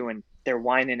mean, they're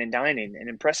whining and dining and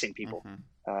impressing people.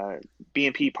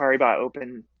 BNP Paribas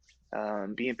Open,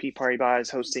 BNP Paribas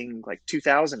is hosting like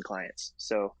 2,000 clients.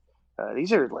 So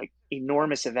these are like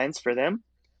enormous events for them.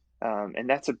 And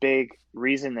that's a big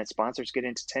reason that sponsors get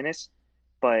into tennis.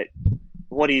 But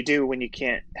what do you do when you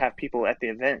can't have people at the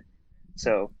event?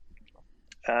 So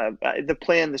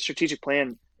the strategic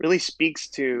plan really speaks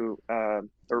to, or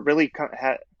really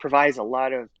provides a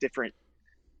lot of different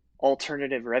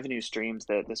alternative revenue streams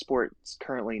that the sport's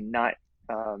currently not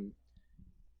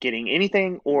getting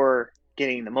anything or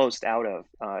getting the most out of.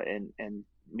 And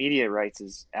media rights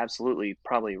is absolutely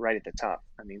probably right at the top.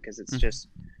 I mean, because it's just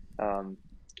an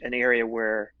area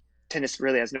where tennis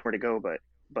really has nowhere to go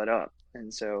but up.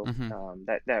 And so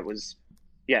that was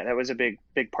that was a big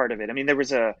part of it. I mean, there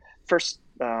was a first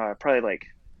probably like,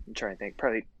 I'm trying to think,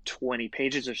 probably 20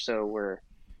 pages or so were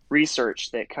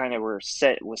research that kind of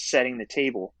was setting the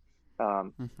table.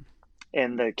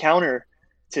 And the counter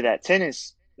to that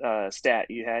tennis stat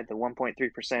you had, the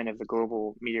 1.3% of the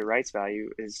global media rights value,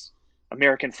 is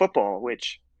American football,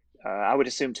 which I would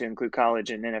assume to include college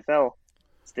and NFL.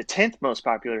 It's the 10th most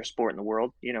popular sport in the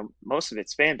world. You know, most of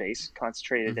its fan base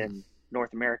concentrated in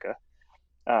North America.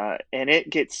 And it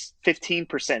gets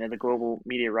 15% of the global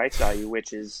media rights value,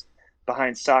 which is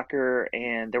behind soccer.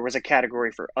 And there was a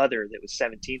category for other that was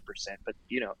 17%, but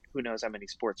you know, who knows how many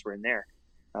sports were in there.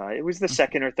 It was the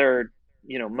second or third,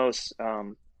 you know, most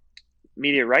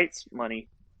media rights money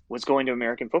was going to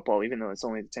American football, even though it's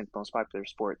only the 10th most popular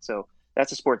sport. So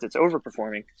that's a sport that's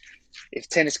overperforming. If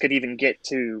tennis could even get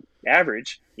to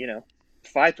average, you know,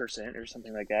 5% or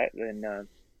something like that, then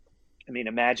I mean,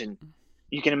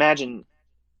 you can imagine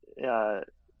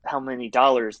how many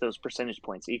dollars those percentage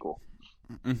points equal.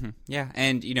 Yeah,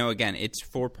 and you know, again, it's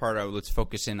 4-part. Let's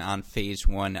focus in on phase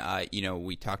 1. You know,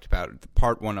 we talked about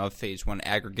part 1 of phase 1,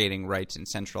 aggregating rights and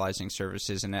centralizing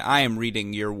services. And I am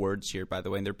reading your words here, by the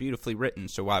way, and they're beautifully written.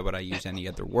 So why would I use any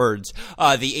other words?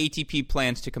 The ATP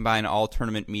plans to combine all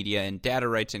tournament media and data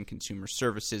rights and consumer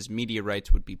services. Media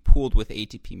rights would be pooled with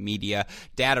ATP Media.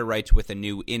 Data rights with a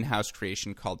new in-house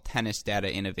creation called Tennis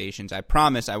Data Innovations. I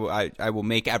promise I will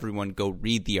make everyone go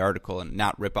read the article and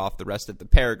not rip off the rest of the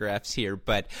paragraphs here.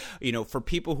 But, you know, for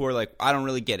people who are like, I don't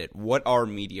really get it, what are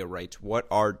media rights? What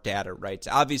are data rights?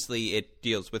 Obviously, it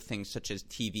deals with things such as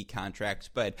TV contracts,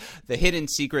 but the hidden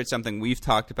secret, something we've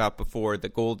talked about before, the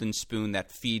golden spoon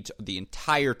that feeds the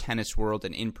entire tennis world,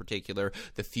 and in particular,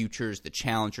 the futures, the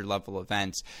challenger level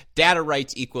events. Data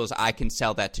rights equals I can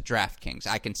sell that to DraftKings.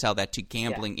 I can sell that to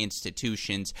gambling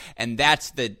institutions. And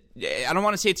that's I don't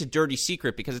want to say it's a dirty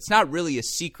secret, because it's not really a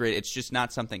secret. It's just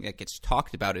not something that gets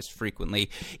talked about as frequently.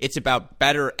 It's about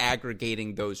better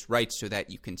aggregating those rights so that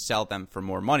you can sell them for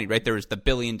more money, right? There was the $1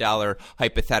 billion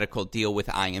hypothetical deal with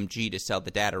IMG to sell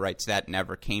the data rights. That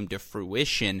never came to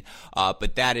fruition,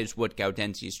 but that is what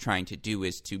Gaudenzi is trying to do,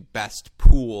 is to best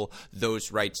pool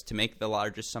those rights to make the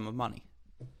largest sum of money.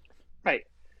 Right.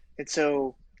 And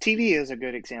so TV is a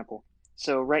good example.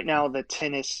 So right now the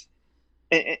tennis,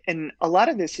 and a lot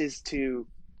of this is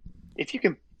if you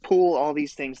can pool all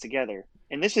these things together,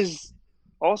 and this is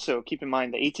also, keep in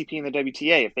mind, the ATP and the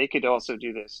WTA, if they could also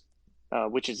do this,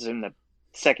 which is in the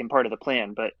second part of the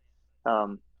plan, but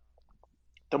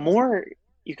the more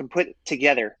you can put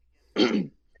together, the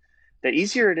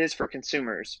easier it is for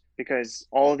consumers, because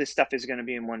all of this stuff is going to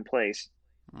be in one place.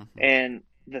 And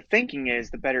the thinking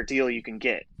is the better deal you can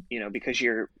get, you know, because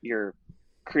you're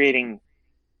creating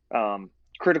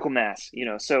critical mass, you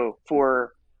know. So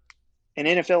for an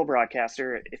NFL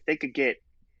broadcaster, if they could get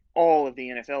all of the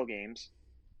NFL games,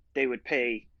 they would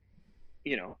pay,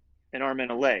 you know, an arm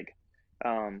and a leg.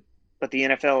 But the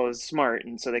NFL is smart,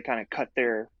 and so they kind of cut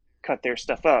their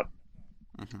stuff up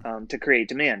to create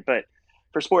demand. But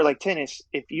for a sport like tennis,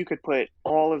 if you could put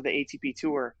all of the ATP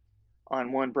Tour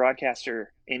on one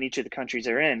broadcaster in each of the countries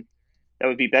they're in, that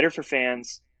would be better for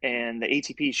fans, and the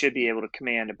ATP should be able to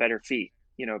command a better fee,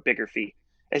 you know, a bigger fee.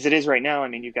 As it is right now, I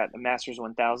mean, you've got the Masters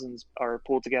 1000s are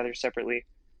pulled together separately,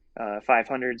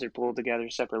 500s are pulled together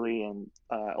separately, and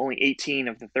only 18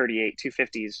 of the 38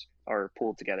 250s are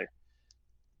pulled together.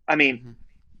 I mean,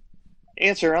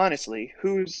 answer honestly,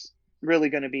 who's really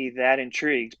going to be that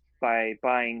intrigued by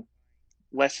buying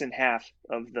less than half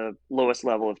of the lowest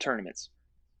level of tournaments?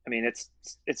 I mean,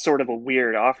 it's sort of a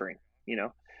weird offering, you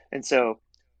know? And so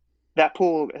that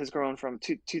pool has grown from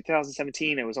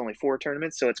 2017. It was only 4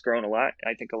 tournaments, so it's grown a lot.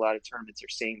 I think a lot of tournaments are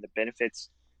seeing the benefits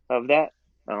of that.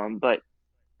 But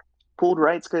pooled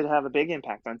rights could have a big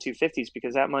impact on 250s,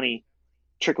 because that money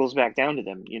trickles back down to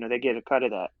them. You know, they get a cut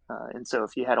of that. And so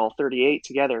if you had all 38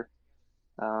 together,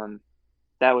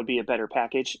 that would be a better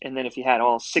package. And then if you had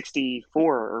all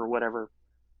 64 or whatever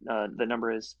the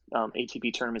number is,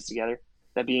 ATP tournaments together,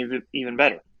 that'd be even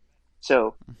better.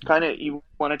 So kind of you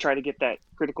want to try to get that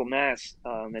critical mass,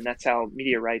 and that's how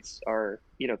media rights are,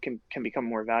 you know, can become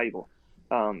more valuable.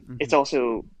 It's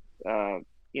also,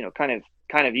 you know, kind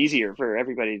of easier for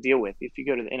everybody to deal with. If you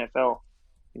go to the NFL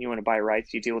and you want to buy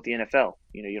rights, you deal with the NFL.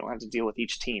 You know, you don't have to deal with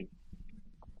each team,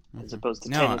 as opposed to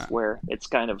tennis, where it's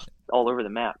kind of all over the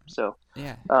map. So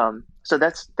yeah. So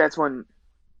that's one,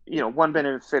 you know, one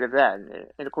benefit of that.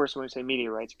 And of course, when we say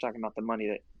media rights, we're talking about the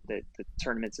money that the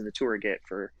tournaments and the tour get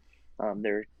for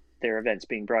their events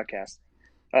being broadcast.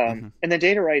 And the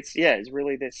data rights, is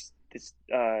really this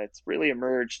it's really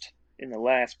emerged in the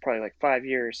last probably like 5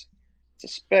 years. It's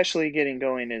especially getting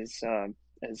going as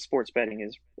as sports betting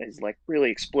is like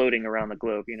really exploding around the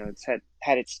globe. It's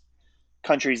had its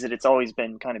countries that it's always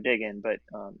been kind of big in, but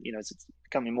it's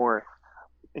becoming more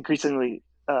increasingly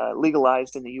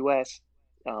legalized in the U.S.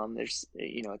 There's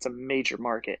it's a major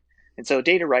market, and so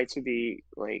data rights would be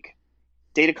like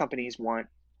data companies want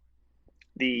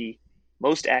the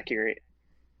most accurate,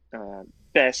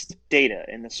 best data,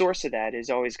 and the source of that is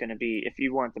always going to be, if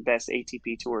you want the best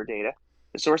ATP Tour data,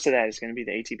 the source of that is going to be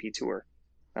the ATP Tour.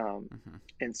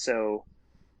 And so,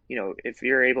 if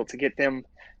you're able to get them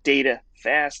data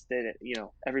fast that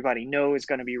everybody know is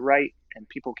going to be right and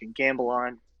people can gamble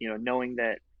on, knowing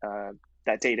that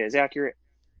that data is accurate,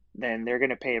 then they're going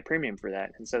to pay a premium for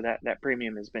that. And so that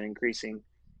premium has been increasing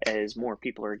as more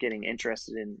people are getting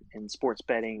interested in sports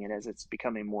betting, and as it's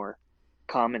becoming more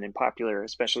common and popular,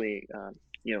 especially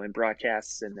in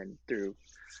broadcasts and then through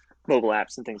mobile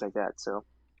apps and things like that. So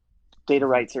data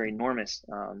rights are enormous.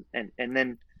 And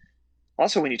then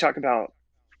also when you talk about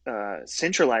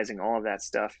centralizing all of that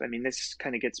stuff, I mean, this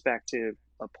kind of gets back to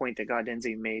a point that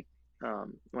Gaudenzi made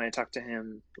when I talked to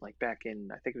him like back in,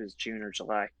 I think it was June or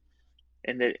July,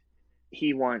 and that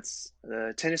he wants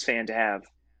the tennis fan to have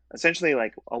essentially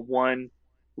like a one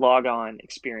log on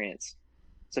experience.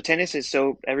 So tennis is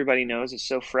everybody knows, is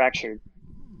so fractured.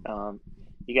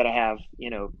 You got to have,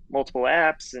 multiple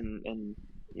apps and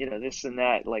this and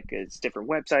that, like it's different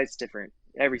websites, different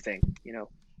everything,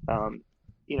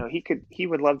 he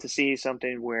would love to see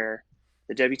something where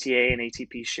the WTA and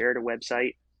ATP shared a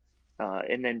website.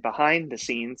 And then behind the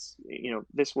scenes,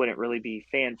 this wouldn't really be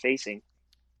fan facing,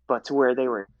 but to where they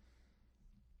were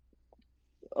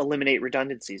eliminate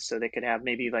redundancies. So they could have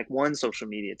maybe like one social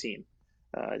media team.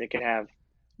 They could have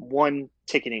one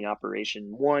ticketing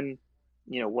operation, one,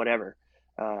 whatever.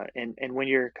 And when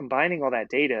you're combining all that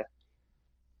data,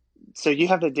 so you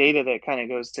have the data that kind of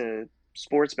goes to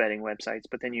sports betting websites,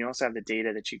 but then you also have the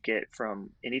data that you get from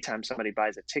anytime somebody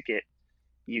buys a ticket,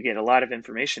 you get a lot of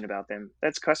information about them.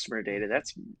 That's customer data.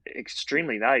 That's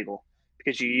extremely valuable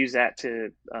because you use that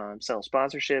to sell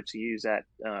sponsorships. You use that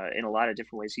in a lot of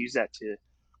different ways. You use that to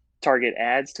target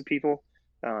ads to people.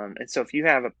 And so if you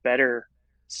have a better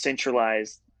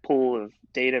centralized pool of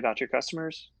data about your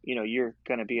customers, you're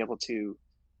going to be able to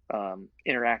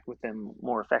interact with them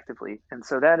more effectively. And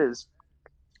so that is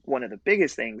one of the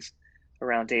biggest things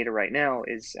around data right now,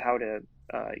 is how to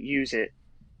use it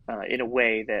in a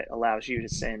way that allows you to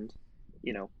send,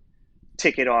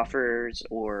 ticket offers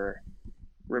or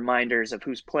reminders of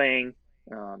who's playing,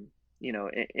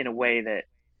 in a way that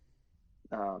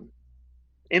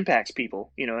impacts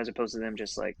people, as opposed to them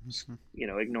just like,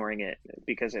 ignoring it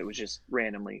because it was just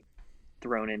randomly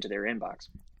thrown into their inbox.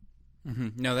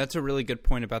 No, that's a really good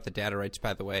point about the data rights,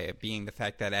 by the way, being the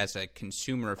fact that as a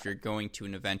consumer, if you're going to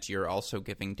an event, you're also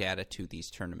giving data to these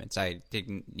tournaments. I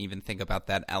didn't even think about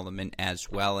that element as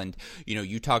well. And,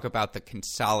 you talk about the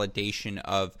consolidation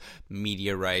of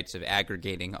media rights, of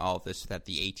aggregating all of this so that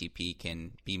the ATP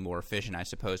can be more efficient, I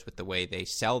suppose, with the way they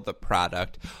sell the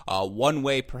product. One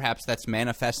way perhaps that's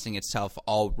manifesting itself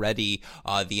already,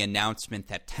 the announcement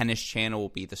that Tennis Channel will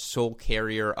be the sole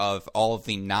carrier of all of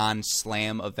the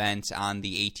non-slam events on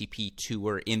the ATP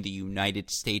Tour in the United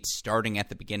States starting at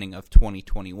the beginning of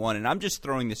 2021. And I'm just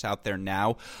throwing this out there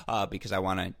now because I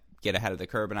want to get ahead of the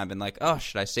curve, and I've been like, oh,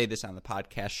 should I say this on the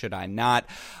podcast? Should I not?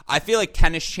 I feel like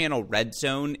Tennis Channel Red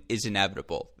Zone is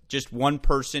inevitable. Just one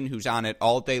person who's on it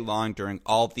all day long during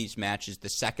all of these matches. The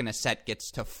second a set gets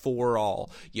to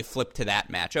 4-all, you flip to that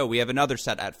match. Oh, we have another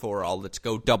set at 4-all. Let's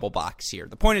go double box here.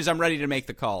 The point is I'm ready to make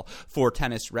the call for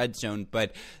Tennis Red Zone,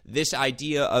 but this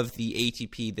idea of the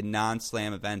ATP, the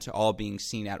non-slam events all being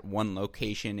seen at one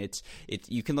location, it's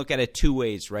you can look at it two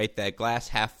ways, right? That glass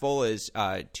half full is,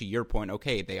 to your point,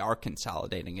 okay, they are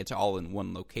consolidating. It's all in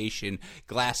one location.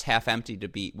 Glass half empty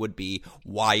would be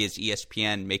why is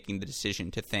ESPN making the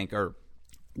decision to think, or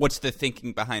what's the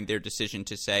thinking behind their decision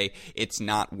to say it's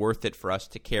not worth it for us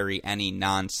to carry any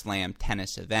non-slam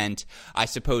tennis event? I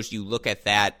suppose you look at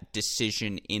that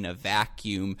decision in a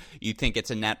vacuum. You think it's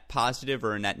a net positive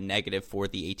or a net negative for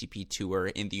the ATP Tour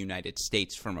in the United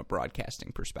States from a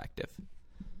broadcasting perspective?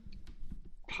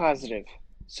 Positive.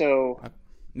 So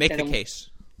make the case.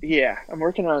 Yeah, I'm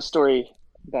working on a story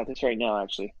about this right now,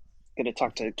 actually. I'm going to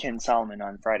talk to Ken Solomon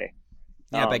on Friday.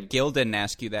 Yeah, but Gil didn't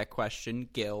ask you that question.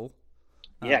 Gil.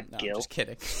 Yeah, no, Gil. Just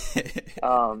kidding.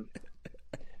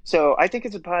 So I think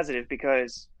it's a positive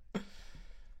because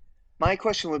my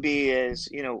question would be is,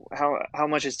 how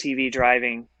much is TV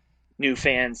driving new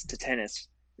fans to tennis?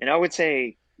 And I would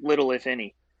say little, if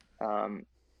any. I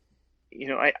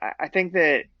think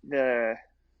that the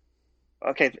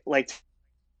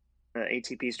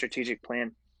ATP strategic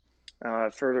plan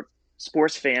for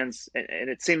sports fans, and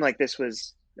it seemed like this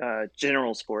was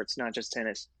general sports, not just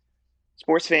tennis.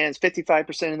 Sports fans,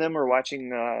 55% of them are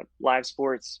watching live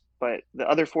sports, but the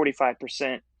other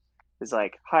 45% is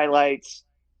like highlights,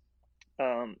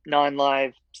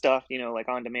 non-live stuff, like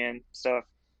on-demand stuff,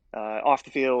 off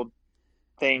the field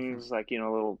things, like,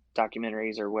 little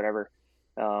documentaries or whatever,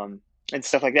 and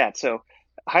stuff like that. So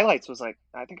highlights was like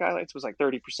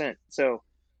 30%. So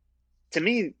to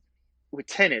me, with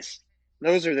tennis,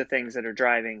 those are the things that are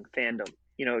driving fandom.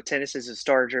 Tennis is a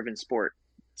star-driven sport.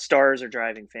 Stars are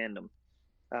driving fandom.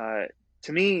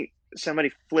 To me,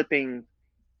 somebody flipping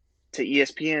to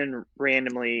ESPN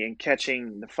randomly and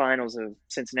catching the finals of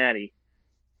Cincinnati,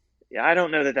 I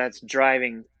don't know that that's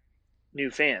driving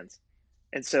new fans.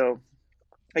 And so,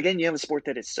 again, you have a sport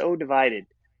that is so divided.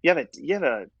 You have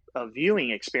a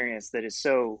viewing experience that is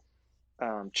so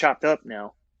chopped up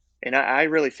now. And I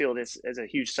really feel this as a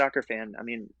huge soccer fan. I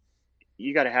mean,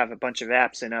 you got to have a bunch of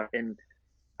apps, and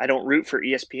I don't root for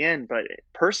ESPN, but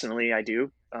personally I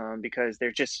do, because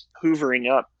they're just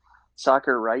hoovering up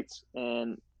soccer rights,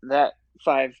 and that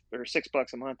 $5 or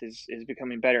 $6 a month is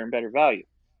becoming better and better value,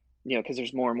 because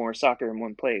there's more and more soccer in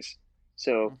one place.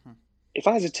 So if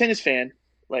I was a tennis fan,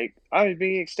 like, I would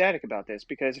be ecstatic about this,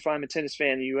 because if I'm a tennis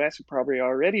fan in the U.S., I probably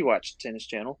already watched Tennis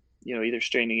Channel, either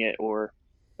streaming it or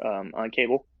on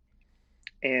cable.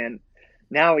 And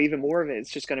now even more of it is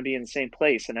just going to be in the same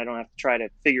place, and I don't have to try to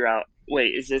figure out,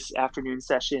 wait, is this afternoon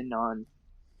session on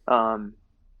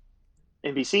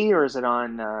NBC, or is it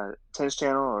on Tennis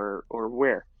Channel, or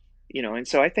where? And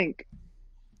so I think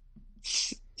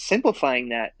simplifying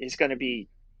that is going to be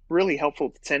really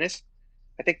helpful to tennis.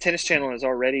 I think Tennis Channel has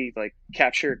already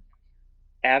captured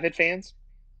avid fans.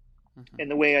 And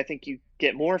the way I think you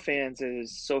get more fans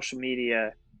is social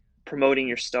media, promoting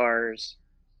your stars,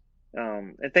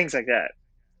 and things like that,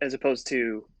 as opposed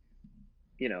to,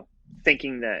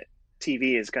 thinking that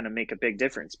TV is going to make a big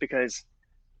difference. Because,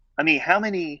 I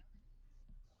mean,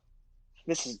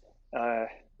 this is a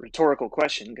rhetorical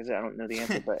question because I don't know the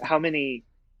answer, but how many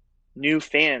new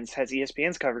fans has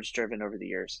ESPN's coverage driven over the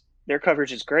years? Their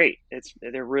coverage is great.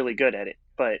 They're really good at it,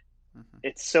 but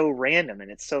it's so random and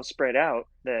it's so spread out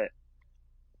that,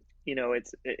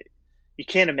 you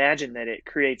can't imagine that it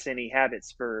creates any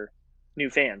habits for new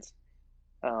fans.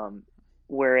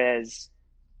 Whereas,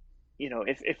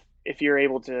 if you're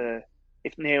able to,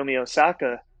 if Naomi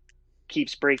Osaka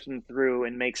keeps breaking through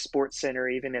and makes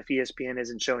SportsCenter, even if ESPN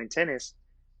isn't showing tennis,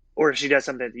 or if she does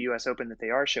something at the U.S. Open that they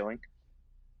are showing,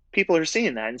 people are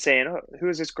seeing that and saying, oh, who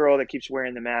is this girl that keeps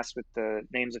wearing the mask with the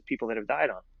names of people that have died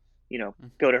on?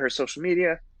 Go to her social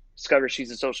media, discover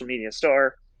she's a social media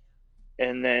star,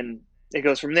 and then it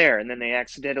goes from there. And then they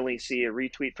accidentally see a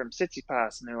retweet from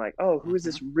Tsitsipas, and they're like, oh, who is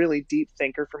this really deep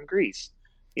thinker from Greece?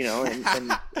 And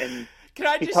Can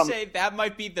I just say that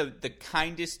might be the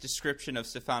kindest description of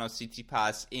Stefanos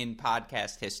Tsitsipas in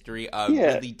podcast history, a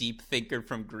really deep thinker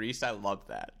from Greece. I love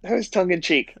that. That was tongue in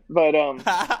cheek, but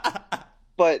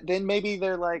but then maybe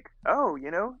they're like, oh,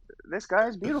 this guy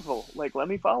is beautiful. Like, let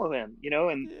me follow him,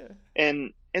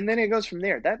 and then it goes from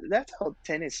there. That's how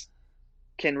tennis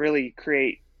can really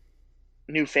create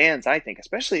new fans, I think,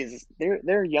 especially as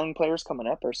they're young players coming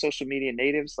up, or social media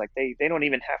natives. Like they don't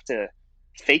even have to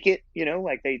fake it,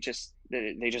 like they just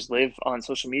live on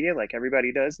social media like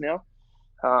everybody does now.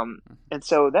 And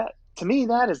so that, to me,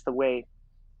 that is the way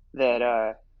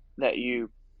that you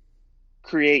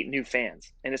create new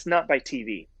fans, and it's not by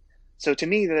TV. So to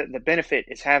me, the benefit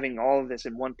is having all of this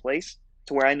in one place,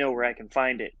 to where I know where I can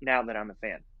find it now that I'm a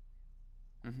fan.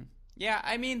 Yeah,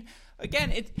 I mean,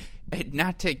 again,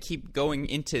 not to keep going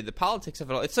into the politics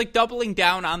of it all, it's like doubling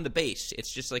down on the base.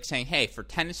 It's just like saying, hey, for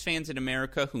tennis fans in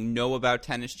America who know about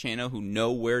Tennis Channel, who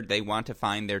know where they want to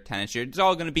find their tennis, it's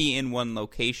all going to be in one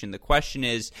location. The question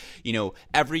is,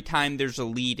 every time there's a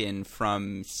lead-in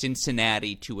from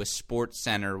Cincinnati to a sports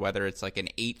center, whether it's like an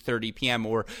 8:30 p.m.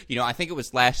 or, I think it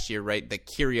was last year, right, the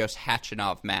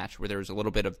Kyrgios-Khachanov match where there was a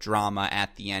little bit of drama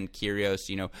at the end.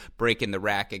 Kyrgios, breaking the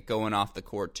racket, going off the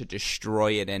court to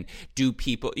destroy it, and do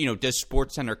people, does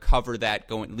SportsCenter cover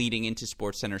that leading into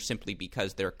SportsCenter simply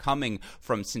because they're coming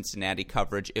from Cincinnati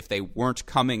coverage? If they weren't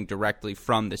coming directly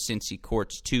from the Cincy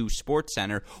courts to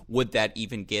SportsCenter, would that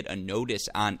even get a notice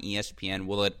on ESPN?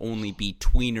 Will it only be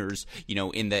tweeners,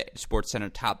 in the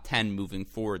SportsCenter top 10 moving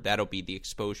forward? That'll be the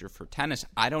exposure for tennis.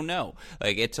 I don't know.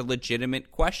 Like, it's a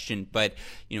legitimate question, but,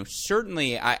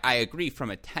 certainly I agree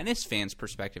from a tennis fan's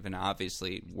perspective, and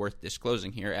obviously worth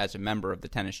disclosing here as a member of the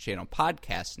Tennis Channel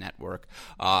podcast network. network.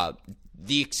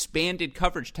 The expanded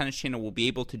coverage Tennis Channel will be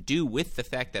able to do with the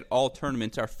fact that all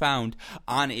tournaments are found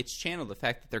on its channel, the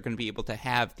fact that they're going to be able to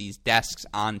have these desks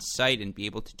on site and be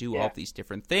able to do all of these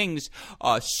different things,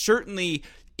 certainly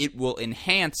it will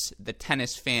enhance the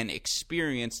tennis fan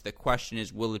experience. The question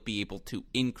is, will it be able to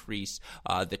increase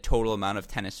the total amount of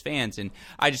tennis fans? And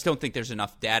I just don't think there's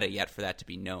enough data yet for that to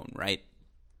be known, right?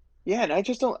 Yeah, and I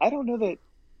don't know that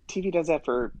TV does that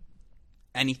for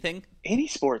any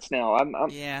sports now.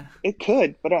 It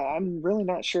could, but I'm really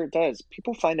not sure it does.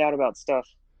 People find out about stuff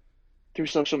through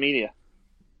social media,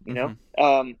 you know.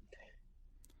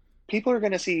 People are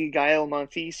going to see Gael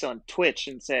Monfils on Twitch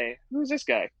and say, "Who's this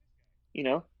guy?" You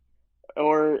know,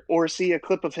 or see a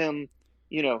clip of him,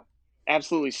 you know,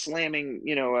 absolutely slamming,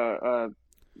 you know,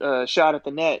 a shot at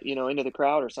the net, you know, into the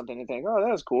crowd or something, and think, "Oh,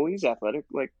 that was cool. He's athletic.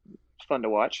 Like, it's fun to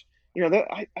watch." You know,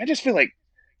 I just feel like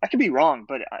I could be wrong,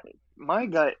 but my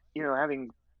gut, you know, having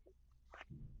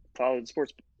followed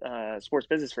sports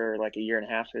business for like a year and a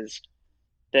half, is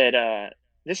that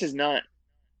this is not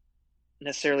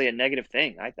necessarily a negative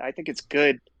thing. I think it's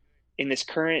good in this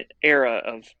current era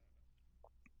of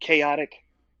chaotic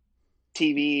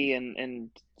TV and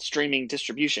streaming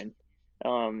distribution,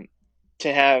 to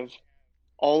have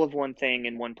all of one thing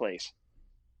in one place,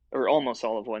 or almost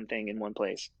all of one thing in one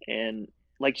place. And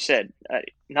like you said,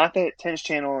 not that Tennis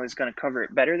Channel is going to cover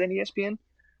it better than ESPN,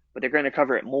 but they're going to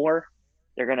cover it more.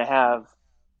 They're going to have,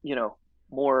 you know,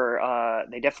 more.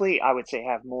 They definitely, I would say,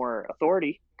 have more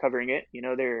authority covering it. You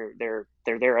know, they're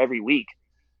there every week,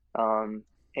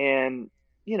 and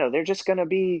you know, they're just going to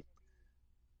be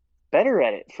better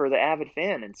at it for the avid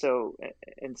fan. And so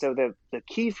the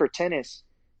key for tennis,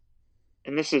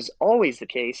 and this is always the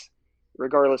case,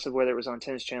 regardless of whether it was on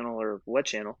Tennis Channel or what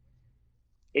channel,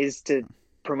 is to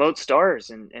promote stars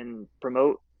and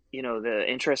promote, you know,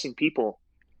 the interesting people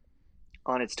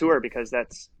on its tour, because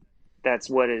that's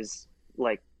what is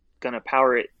like going to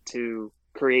power it to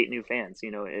create new fans, you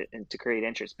know, and to create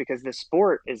interest, because the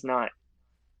sport is not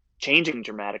changing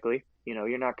dramatically. You know,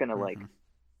 you're not going to like,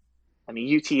 I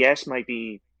mean, UTS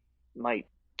might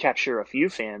capture a few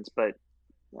fans, but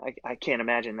I can't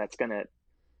imagine that's going to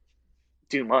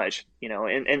do much, you know,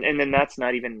 and then that's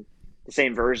not even the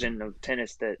same version of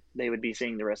tennis that they would be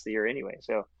seeing the rest of the year anyway.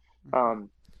 So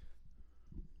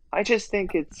I just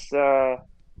think it's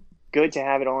good to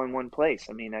have it all in one place.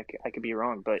 I mean, I could be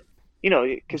wrong, but, you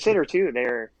know, consider too,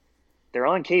 they're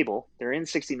on cable. They're in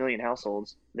 60 million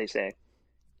households, they say.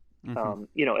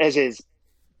 You know, as is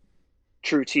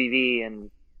True TV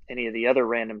and any of the other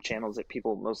random channels that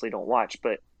people mostly don't watch.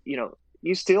 But, you know,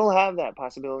 you still have that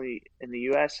possibility in the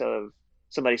U.S. of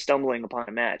somebody stumbling upon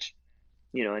a match,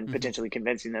 you know, and potentially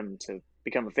convincing them to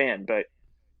become a fan. But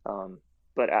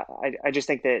I just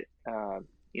think that,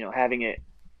 you know, having it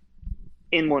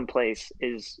in one place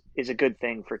is a good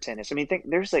thing for tennis. I mean,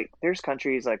 there's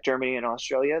countries like Germany and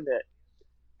Australia that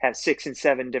have 6 and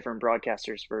 7 different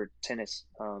broadcasters for tennis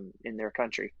in their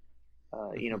country.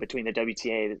 You know, between the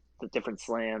WTA, the different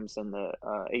slams, and the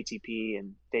ATP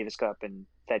and Davis Cup and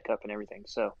Fed Cup and everything.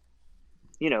 So,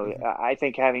 you know, I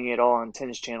think having it all on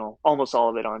Tennis Channel, almost all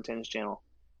of it on Tennis Channel,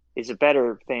 is a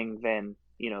better thing than,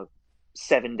 you know,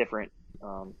 7 different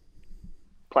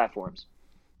platforms.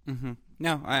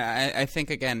 No, I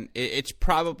think, again, it's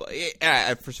probably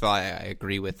first of all, I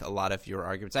agree with a lot of your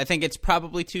arguments. I think it's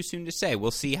probably too soon to say.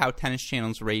 We'll see how Tennis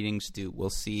Channel's ratings do.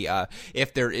 We'll see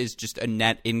if there is just a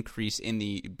net increase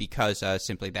because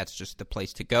simply that's just the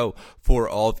place to go for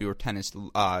all of your tennis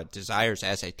desires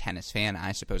as a tennis fan,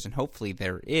 I suppose, and hopefully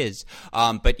there is.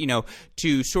 But, you know,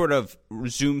 to sort of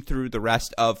zoom through the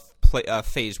rest of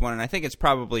Phase 1, and I think it's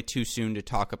probably too soon to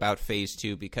talk about Phase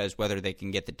 2, because whether they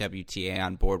can get the WTA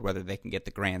on board, whether they can get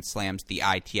the Grand Slams, the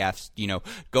ITFs, you know,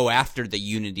 go after the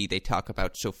unity they talk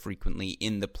about so frequently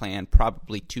in the plan,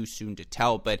 probably too soon to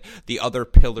tell. But the other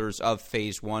pillars of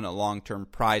Phase 1, a long-term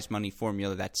prize money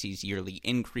formula that sees yearly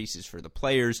increases for the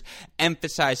players,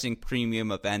 emphasizing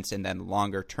premium events, and then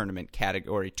longer tournament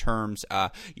category terms,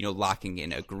 you know, locking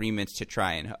in agreements to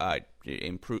try and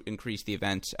increase the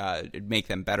events, make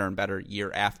them better and better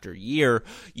year after year.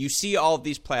 You see all of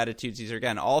these platitudes. These are,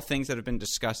 again, all things that have been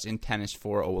discussed in tennis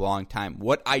for a long time.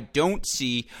 What I don't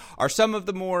see are some of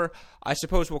the more, I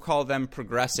suppose we'll call them,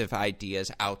 progressive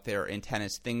ideas out there in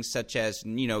tennis. Things such as,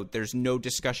 you know, there's no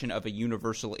discussion of a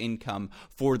universal income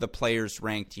for the players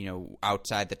ranked, you know,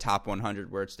 outside the top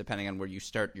 100, where it's depending on where you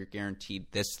start, you're guaranteed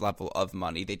this level of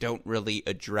money. They don't really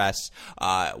address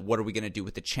what are we going to do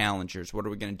with the challengers? What are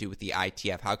we going to do with the the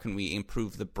ITF? How can we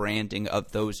improve the branding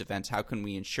of those events? How can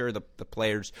we ensure the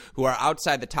players who are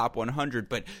outside the top 100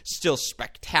 but still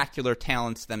spectacular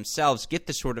talents themselves get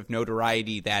the sort of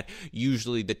notoriety that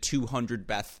usually the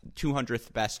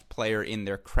 200th best player in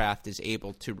their craft is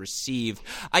able to receive?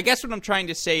 I guess what I'm trying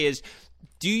to say is,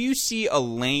 do you see a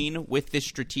lane with this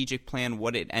strategic plan,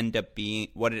 what it ended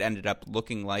up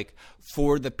looking like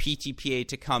for the PTPA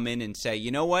to come in and say,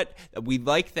 you know what, we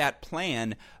like that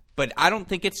plan, but I don't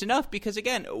think it's enough? Because,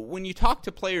 again, when you talk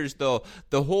to players, the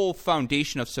whole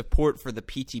foundation of support for the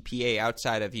PTPA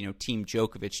outside of, Team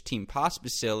Djokovic, Team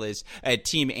Pospisil, is a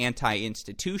team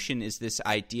anti-institution, is this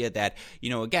idea that,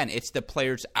 again, it's the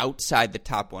players outside the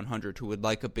top 100 who would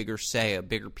like a bigger say, a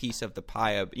bigger piece of the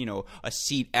pie, a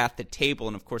seat at the table.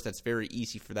 And, of course, that's very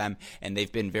easy for them, and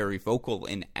they've been very vocal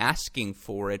in asking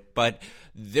for it. But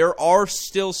there are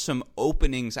still some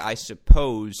openings, I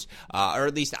suppose, or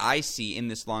at least I see in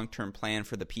this long-term plan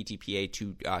for the PTPA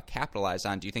to capitalize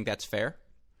on. Do you think that's fair?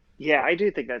 Yeah, I do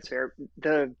think that's fair.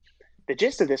 The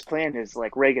gist of this plan is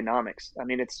like Reaganomics. I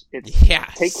mean, it's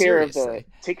take care of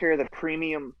the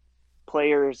premium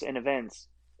players and events,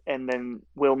 and then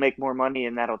we'll make more money,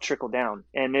 and that'll trickle down.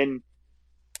 And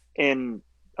in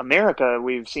America,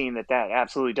 we've seen that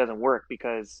absolutely doesn't work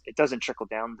because it doesn't trickle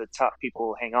down. The top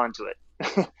people hang on to it.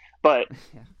 But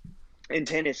in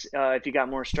tennis, if you got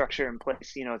more structure in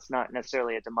place, it's not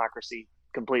necessarily a democracy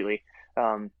completely.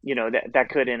 That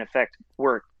could in effect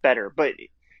work better. But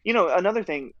another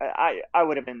thing, I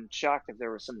would have been shocked if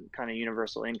there was some kind of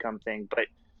universal income thing. But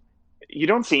you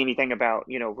don't see anything about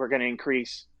we're going to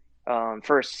increase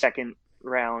first, second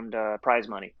round prize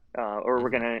money, or we're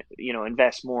going to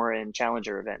invest more in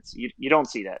challenger events. You don't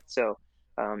see that. So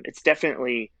it's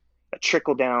definitely a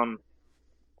trickle down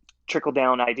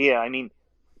idea. I mean,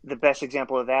 the best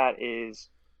example of that is,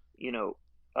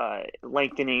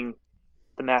 lengthening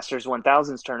the Masters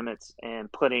 1000s tournaments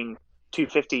and putting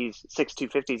 6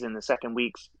 250s in the second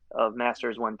weeks of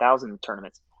Masters 1000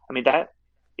 tournaments. I mean, that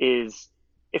is,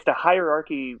 if the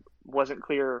hierarchy wasn't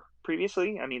clear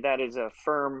previously, I mean, that is a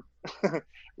firm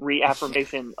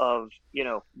reaffirmation of,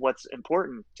 what's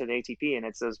important to the ATP, and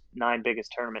it's those 9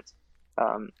 biggest tournaments.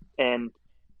 And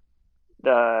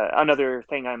another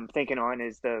thing I'm thinking on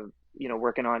is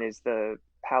working on is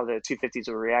how the 250s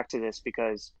will react to this,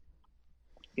 because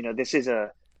this is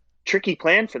a tricky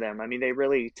plan for them. I mean, they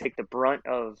really take the brunt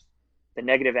of the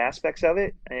negative aspects of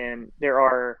it, and there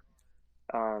are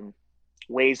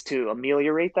ways to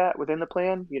ameliorate that within the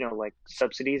plan, like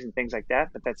subsidies and things like that.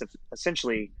 But that's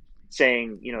essentially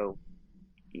saying,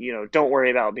 don't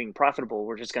worry about being profitable.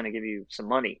 We're just going to give you some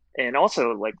money. And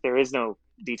also, like, there is no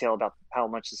detail about how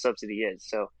much the subsidy is.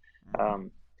 So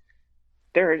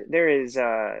there is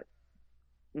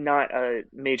not a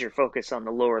major focus on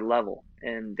the lower level,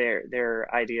 and their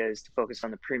idea is to focus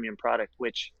on the premium product,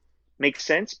 which makes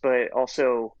sense, but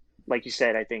also, like you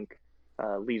said, I think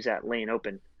leaves that lane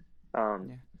open.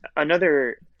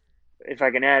 Another, if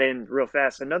I can add in real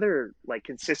fast, another like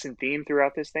consistent theme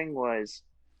throughout this thing was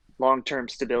long-term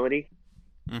stability,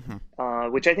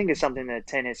 which I think is something that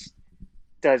tennis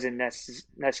doesn't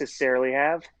necessarily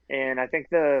have. And I think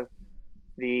the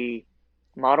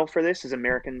model for this is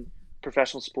American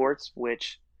professional sports,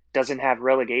 which doesn't have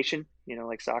relegation,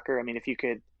 like soccer. I mean, if you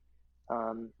could,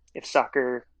 if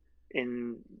soccer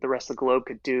in the rest of the globe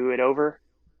could do it over,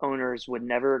 owners would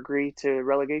never agree to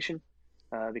relegation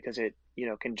because it,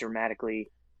 can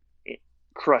dramatically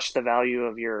crush the value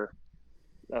of your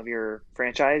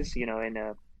franchise, in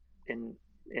a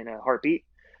heartbeat.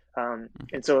 And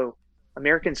so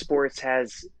American sports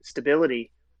has stability,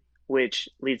 which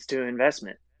leads to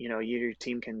investment. Your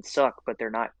team can suck, but they're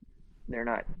not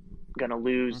going to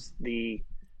lose the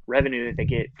revenue that they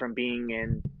get from being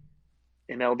in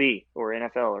MLB or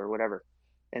NFL or whatever.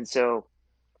 And so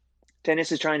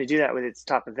tennis is trying to do that with its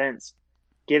top events,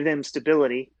 give them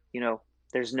stability.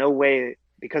 There's no way,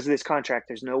 because of this contract,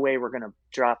 there's no way we're going to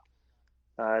drop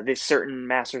this certain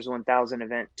Masters 1000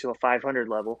 event to a 500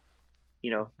 level,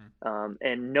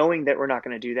 and knowing that we're not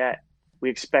going to do that, we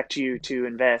expect you to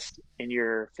invest in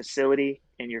your facility,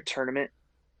 in your tournament,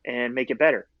 and make it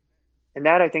better. And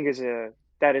that, I think, is a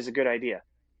good idea.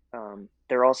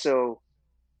 They're also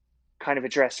kind of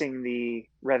addressing the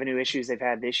revenue issues they've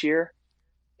had this year.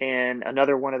 And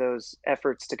another one of those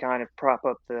efforts to kind of prop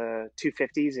up the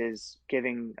 250s is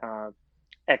giving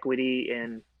equity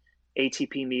in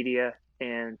ATP Media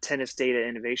and Tennis Data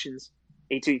Innovations.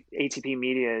 ATP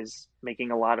Media is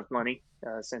making a lot of money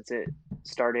since it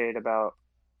started about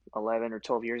 11 or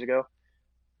 12 years ago.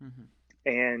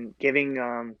 And giving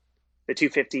the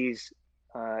 250s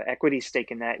equity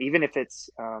stake in that, even if it's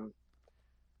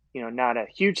not a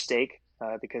huge stake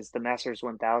because the Masters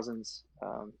 1000s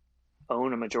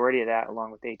own a majority of that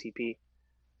along with ATP.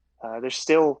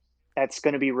 That's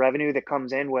going to be revenue that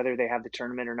comes in whether they have the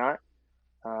tournament or not.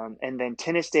 And then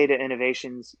Tennis Data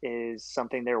Innovations is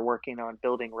something they're working on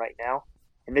building right now.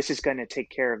 And this is going to take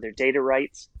care of their data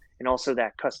rights and also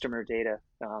that customer data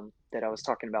that I was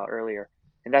talking about earlier.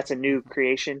 And that's a new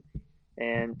creation.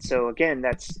 And so, again,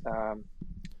 that's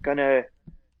going to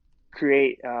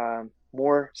create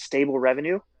more stable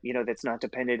revenue, that's not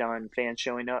dependent on fans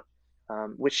showing up,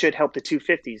 which should help the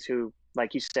 250s who,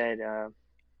 like you said,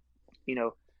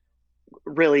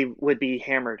 really would be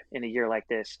hammered in a year like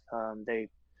this.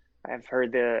 I've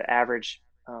heard the average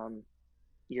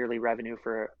yearly revenue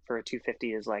for a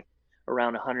 250 is like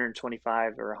around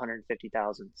 125 or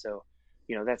 150,000. So,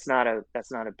 that's not a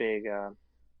big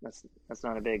that's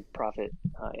not a big profit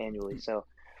annually. So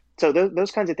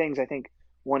those kinds of things I think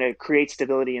want to create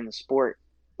stability in the sport,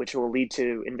 which will lead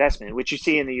to investment, which you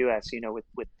see in the U.S.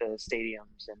 With the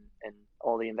stadiums and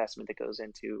all the investment that goes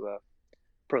into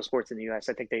pro sports in the U.S.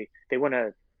 I think they want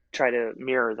to try to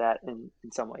mirror that in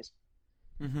some ways.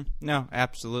 Mm-hmm. No,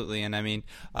 absolutely. And I mean,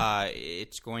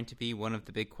 it's going to be one of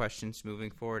the big questions moving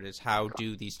forward is how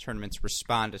do these tournaments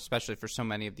respond, especially for so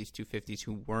many of these 250s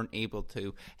who weren't able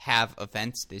to have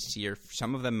events this year.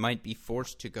 Some of them might be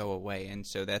forced to go away. And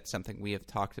so that's something we have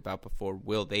talked about before.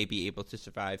 Will they be able to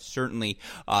survive? Certainly,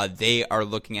 they are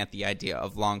looking at the idea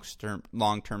of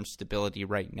long-term stability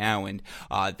right now, and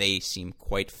they seem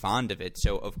quite fond of it.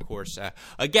 So, of course,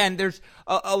 again, there's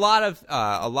a lot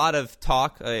of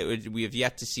talk. We have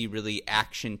yet to see really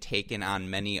action taken on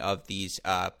many of these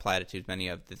platitudes,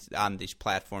 on these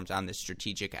platforms, on this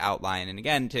strategic outline. And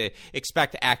again, to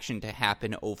expect action to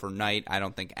happen overnight, I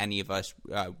don't think any of us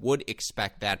would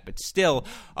expect that. But still,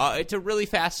 it's a really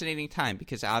fascinating time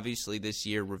because obviously this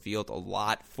year revealed a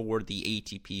lot for the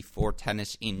ATP, for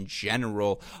tennis in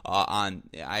general, on,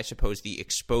 I suppose, the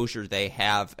exposure they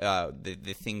have,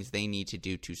 the things they need to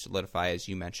do to solidify, as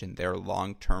you mentioned, their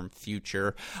long-term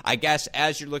future. I guess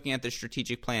as you're looking at the strategic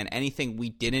plan, anything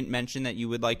we didn't mention that you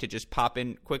would like to just pop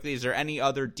in quickly? Is there any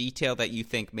other detail that you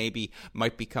think maybe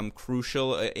might become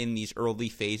crucial in these early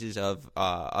phases of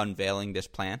unveiling this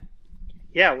plan?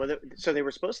 Yeah, well, so they were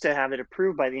supposed to have it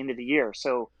approved by the end of the year.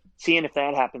 So seeing if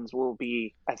that happens will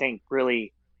be, I think,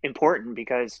 really important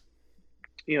because,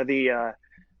 the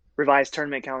revised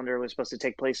tournament calendar was supposed to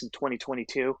take place in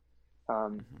 2022.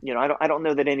 I don't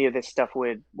know that any of this stuff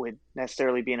would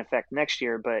necessarily be in effect next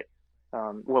year, but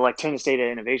like Tennis Data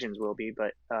Innovations will be,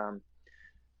 but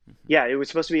yeah, it was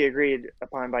supposed to be agreed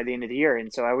upon by the end of the year.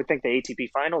 And so I would think the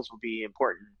ATP finals will be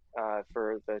important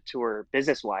for the tour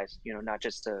business-wise, not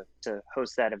just to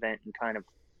host that event and kind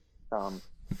of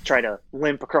try to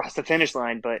limp across the finish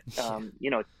line, but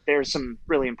there's some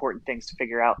really important things to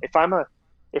figure out. If I'm a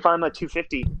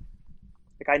 250,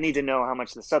 I need to know how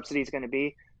much the subsidy is going to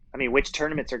be. I mean, which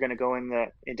tournaments are going to go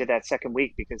into that second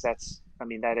week, because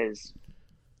that is,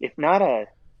 if not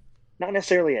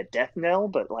necessarily a death knell,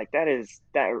 but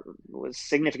that was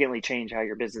significantly change how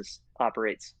your business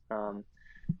operates.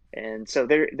 And so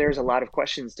there's a lot of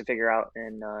questions to figure out.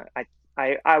 And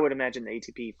I would imagine the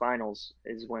ATP finals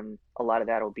is when a lot of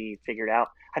that will be figured out.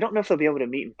 I don't know if they'll be able to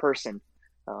meet in person,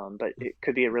 but it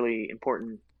could be a really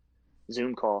important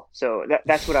Zoom call. So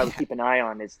that's what I would keep an eye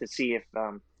on, is to see if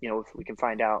we can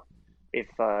find out if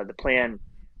the plan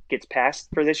gets passed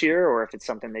for this year, or if it's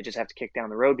something they just have to kick down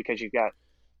the road because you've got,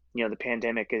 the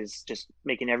pandemic is just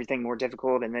making everything more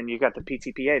difficult. And then you've got the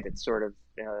PTPA that's sort of,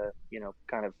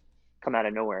 kind of come out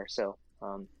of nowhere. So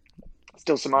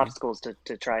still some obstacles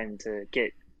to try and to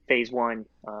get phase one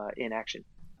in action.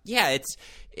 Yeah,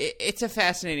 it's a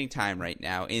fascinating time right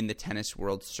now in the tennis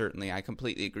world, certainly. I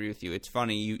completely agree with you. It's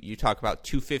funny, you talk about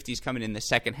 250s coming in the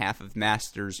second half of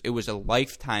Masters. It was a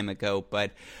lifetime ago,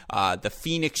 but the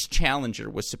Phoenix Challenger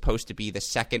was supposed to be the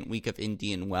second week of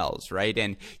Indian Wells, right?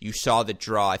 And you saw the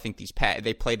draw. I think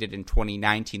they played it in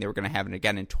 2019. They were going to have it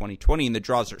again in 2020, and the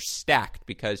draws are stacked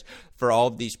because for all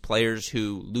of these players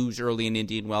who lose early in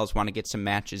Indian Wells, want to get some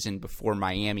matches in before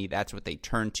Miami, that's what they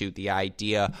turn to, the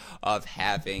idea of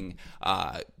having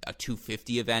a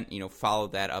 250 event, follow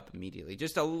that up immediately.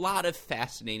 Just a lot of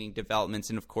fascinating developments.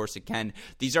 And of course, again,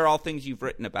 these are all things you've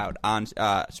written about on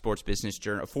Sports Business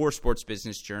Journal, for Sports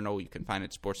Business Journal. You can find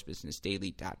it at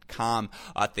sportsbusinessdaily.com.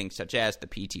 Things such as the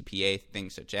PTPA,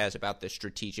 things such as about the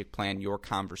strategic plan, your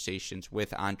conversations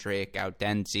with Andrea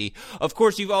Gaudenzi. Of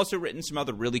course, you've also written some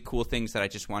other really cool things that I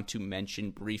just want to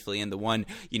mention briefly. And the one,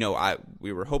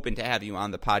 we were hoping to have you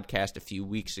on the podcast a few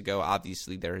weeks ago.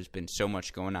 Obviously, there has been so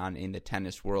much going going on in the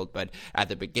tennis world. But at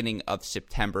the beginning of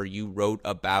September, you wrote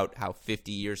about how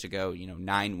 50 years ago,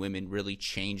 9 women really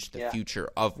changed the future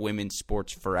of women's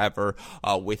sports forever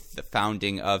with the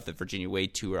founding of the Virginia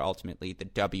Wade Tour, ultimately the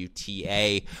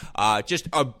WTA. Just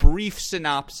a brief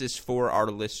synopsis for our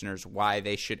listeners why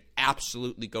they should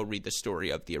absolutely go read the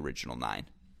story of the original 9.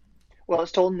 Well,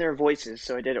 it's told in their voices,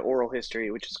 so I did an oral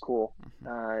history, which is cool.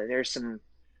 There's some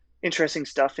interesting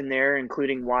stuff in there,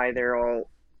 including why they're all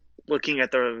looking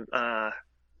at the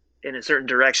in a certain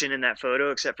direction in that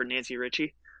photo, except for Nancy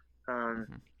Ritchie,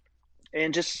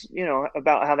 and just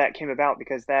about how that came about,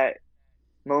 because that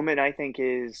moment I think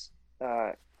is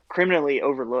criminally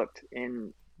overlooked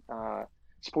in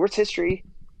sports history,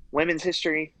 women's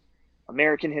history,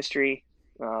 American history,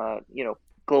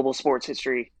 global sports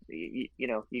history.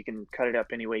 You can cut it up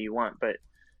any way you want, but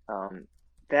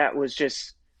that was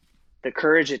just the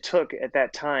courage it took at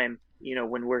that time.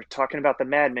 When we're talking about the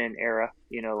Mad Men era,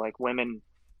 like women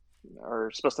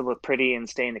are supposed to look pretty and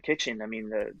stay in the kitchen. I mean,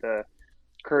 the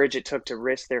courage it took to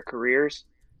risk their careers.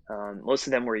 Most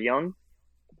of them were young,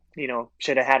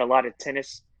 should have had a lot of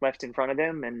tennis left in front of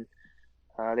them, and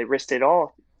they risked it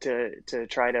all to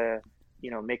try to,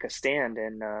 make a stand,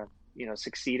 and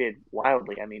succeeded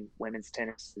wildly. I mean, women's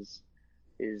tennis is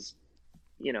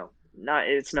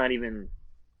it's not even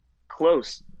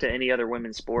close to any other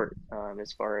women's sport,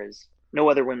 as far as no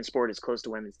other women's sport is close to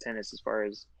women's tennis as far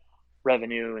as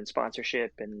revenue and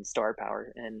sponsorship and star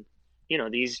power. And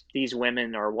these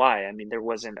women are why. I mean, there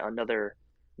wasn't another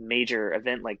major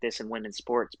event like this in women's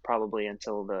sports probably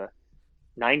until the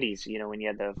 90s, when you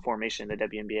had the formation of the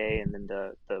WNBA and then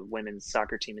the women's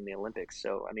soccer team in the Olympics.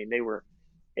 So I mean, they were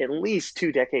at least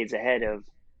 2 decades ahead of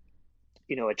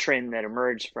a trend that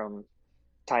emerged from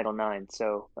Title IX.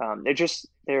 So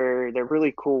they're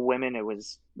really cool women. It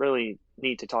was really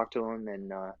neat to talk to them,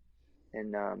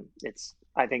 and it's,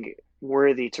 I think,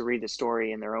 worthy to read the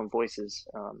story in their own voices,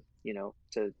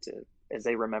 to as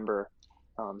they remember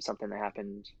something that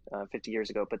happened 50 years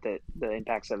ago, but the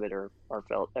impacts of it are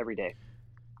felt every day.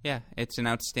 Yeah, it's an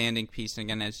outstanding piece. And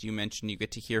again, as you mentioned, you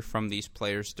get to hear from these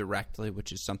players directly,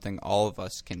 which is something all of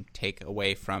us can take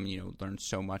away from, learn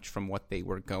so much from what they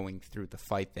were going through, the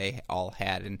fight they all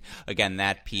had. And again,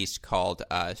 that piece called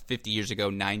 50 Years Ago,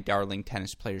 9 Darling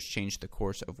Tennis Players Changed the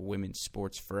Course of Women's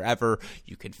Sports Forever.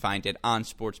 You can find it on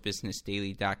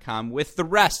sportsbusinessdaily.com with the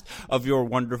rest of your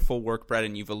wonderful work, Brett.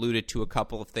 And you've alluded to a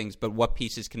couple of things, but what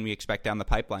pieces can we expect down the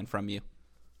pipeline from you?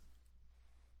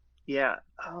 Yeah,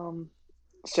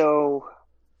 so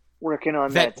working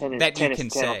on that tennis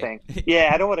channel thing.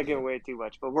 Yeah, I don't want to give away too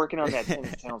much, but working on that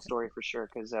tennis channel story for sure,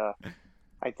 because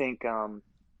I think New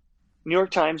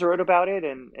York Times wrote about it,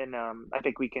 and I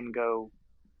think we can go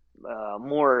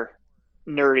more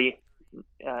nerdy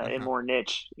and more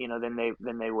niche,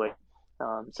 than they would.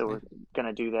 So we're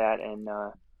gonna do that and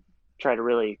try to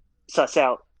really suss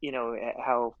out,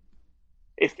 how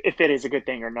if it is a good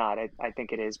thing or not. I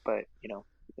think it is, but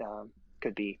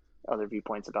could be other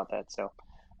viewpoints about that. So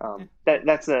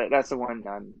that's the one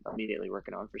I'm immediately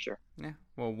working on for sure. Yeah.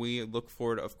 Well, we look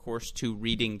forward, of course, to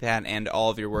reading that and all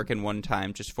of your work in one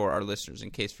time, just for our listeners, in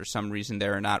case for some reason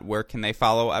they're not. Where can they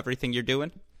follow everything you're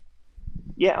doing?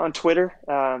 Yeah, on Twitter,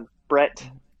 Brett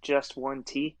just one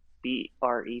T,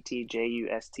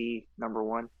 BRETJUST number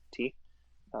 1 T.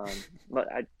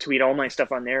 I tweet all my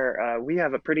stuff on there. We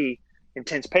have a pretty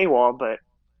intense paywall, but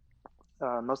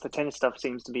most of the tennis stuff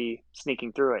seems to be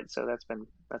sneaking through it, so that's been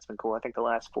cool. I think the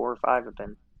last 4 or 5 have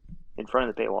been in front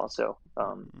of the paywall, so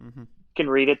you can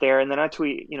read it there. And then I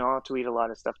tweet, I'll tweet a lot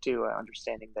of stuff too,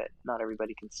 understanding that not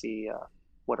everybody can see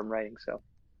what I'm writing. So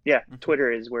yeah,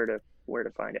 Twitter is where to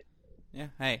find it. Yeah.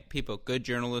 Hey, people, good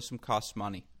journalism costs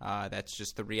money. That's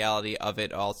just the reality of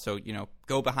it. Also,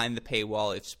 go behind the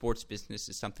paywall if sports business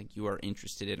is something you are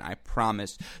interested in. I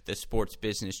promise the Sports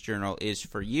Business Journal is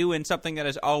for you, and something that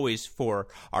is always for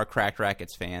our Cracked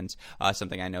Racquets fans,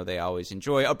 something I know they always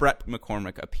enjoy, a Brett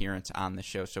McCormick appearance on the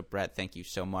show. So, Brett, thank you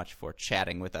so much for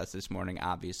chatting with us this morning,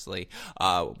 obviously.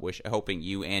 Hoping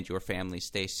you and your family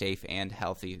stay safe and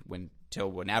healthy till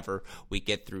whenever we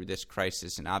get through this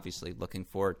crisis, and obviously looking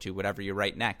forward to whatever you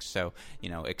write next. So,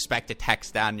 expect a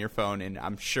text on your phone in,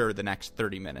 I'm sure, the next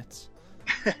 30 minutes.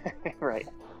 Right.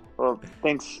 Well,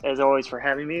 thanks as always for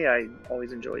having me. I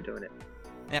always enjoy doing it.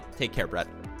 Yeah. Take care, Brett.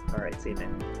 All right. See you,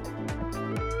 man.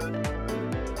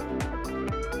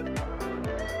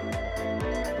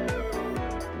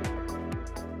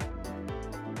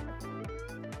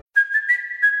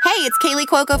 it's Kaylee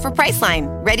Cuoco for Priceline.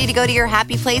 Ready to go to your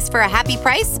happy place for a happy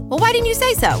price? Well, why didn't you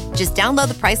say so? Just download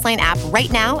the Priceline app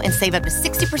right now and save up to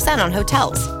 60% on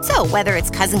hotels. So whether it's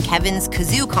Cousin Kevin's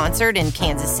Kazoo Concert in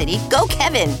Kansas City, go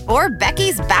Kevin, or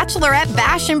Becky's Bachelorette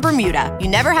Bash in Bermuda, you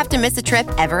never have to miss a trip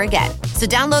ever again. So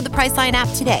download the Priceline app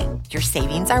today. Your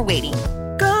savings are waiting.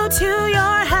 Go to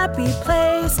your happy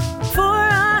place for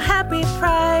a happy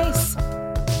price.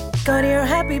 Go to your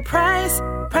happy price,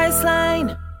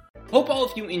 Priceline. Hope all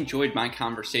of you enjoyed my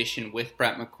conversation with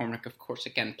Brett McCormick. Of course,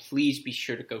 again, please be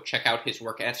sure to go check out his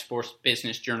work at Sports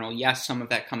Business Journal. Yes, some of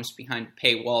that comes behind a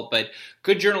paywall, but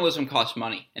good journalism costs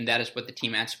money, and that is what the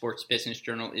team at Sports Business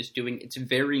Journal is doing. It's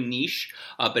very niche,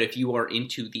 but if you are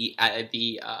into the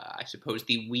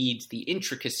weeds, the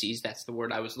intricacies, that's the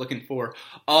word I was looking for,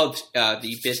 of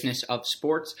the business of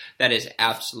sports, that is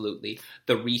absolutely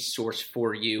the resource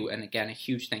for you. And again, a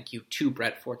huge thank you to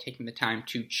Brett for taking the time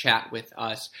to chat with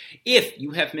us. If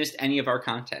you have missed any of our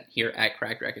content here at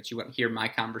Cracked Racquets, you want to hear my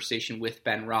conversation with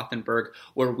Ben Rothenberg,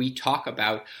 where we talk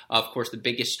about, of course, the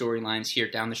biggest storylines here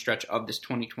down the stretch of this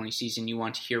 2020 season. You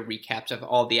want to hear recaps of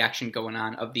all the action going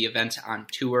on, of the events on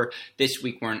tour. This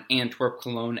week we're in Antwerp,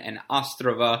 Cologne, and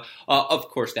Ostrava. Of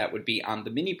course, that would be on the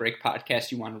Mini Break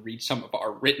podcast. You want to read some of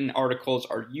our written articles,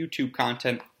 our YouTube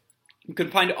content. You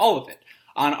can find all of it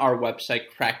on our website,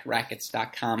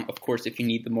 crackedrackets.com. Of course, if you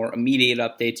need the more immediate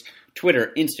updates,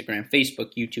 Twitter, Instagram,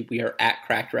 Facebook, YouTube, we are at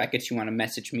Cracked Racquets. You want to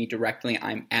message me directly,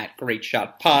 I'm at Great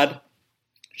Shot Pod.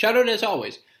 Shout out, as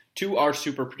always, to our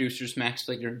super producers, Max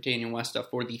Slater and Daniel Westa,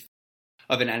 for the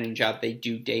of an editing job they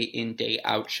do day in, day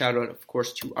out. Shout out, of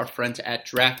course, to our friends at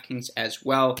DraftKings as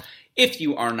well. If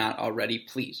you are not already,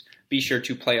 please be sure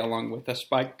to play along with us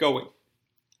by going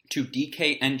to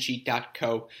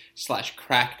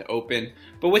dkng.co/crackedopen.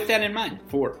 But with that in mind,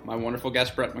 for my wonderful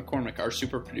guest, Brett McCormick, our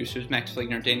super producers, Max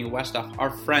Fligner and Daniel Westoff,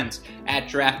 our friends at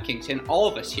DraftKings, and all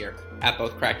of us here at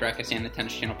both Cracked Racquets and the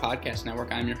Tennis Channel Podcast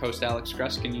Network, I'm your host, Alex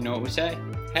Grusk, and you know what we say.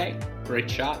 Hey, great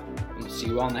shot. And we'll see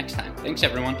you all next time. Thanks,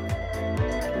 everyone.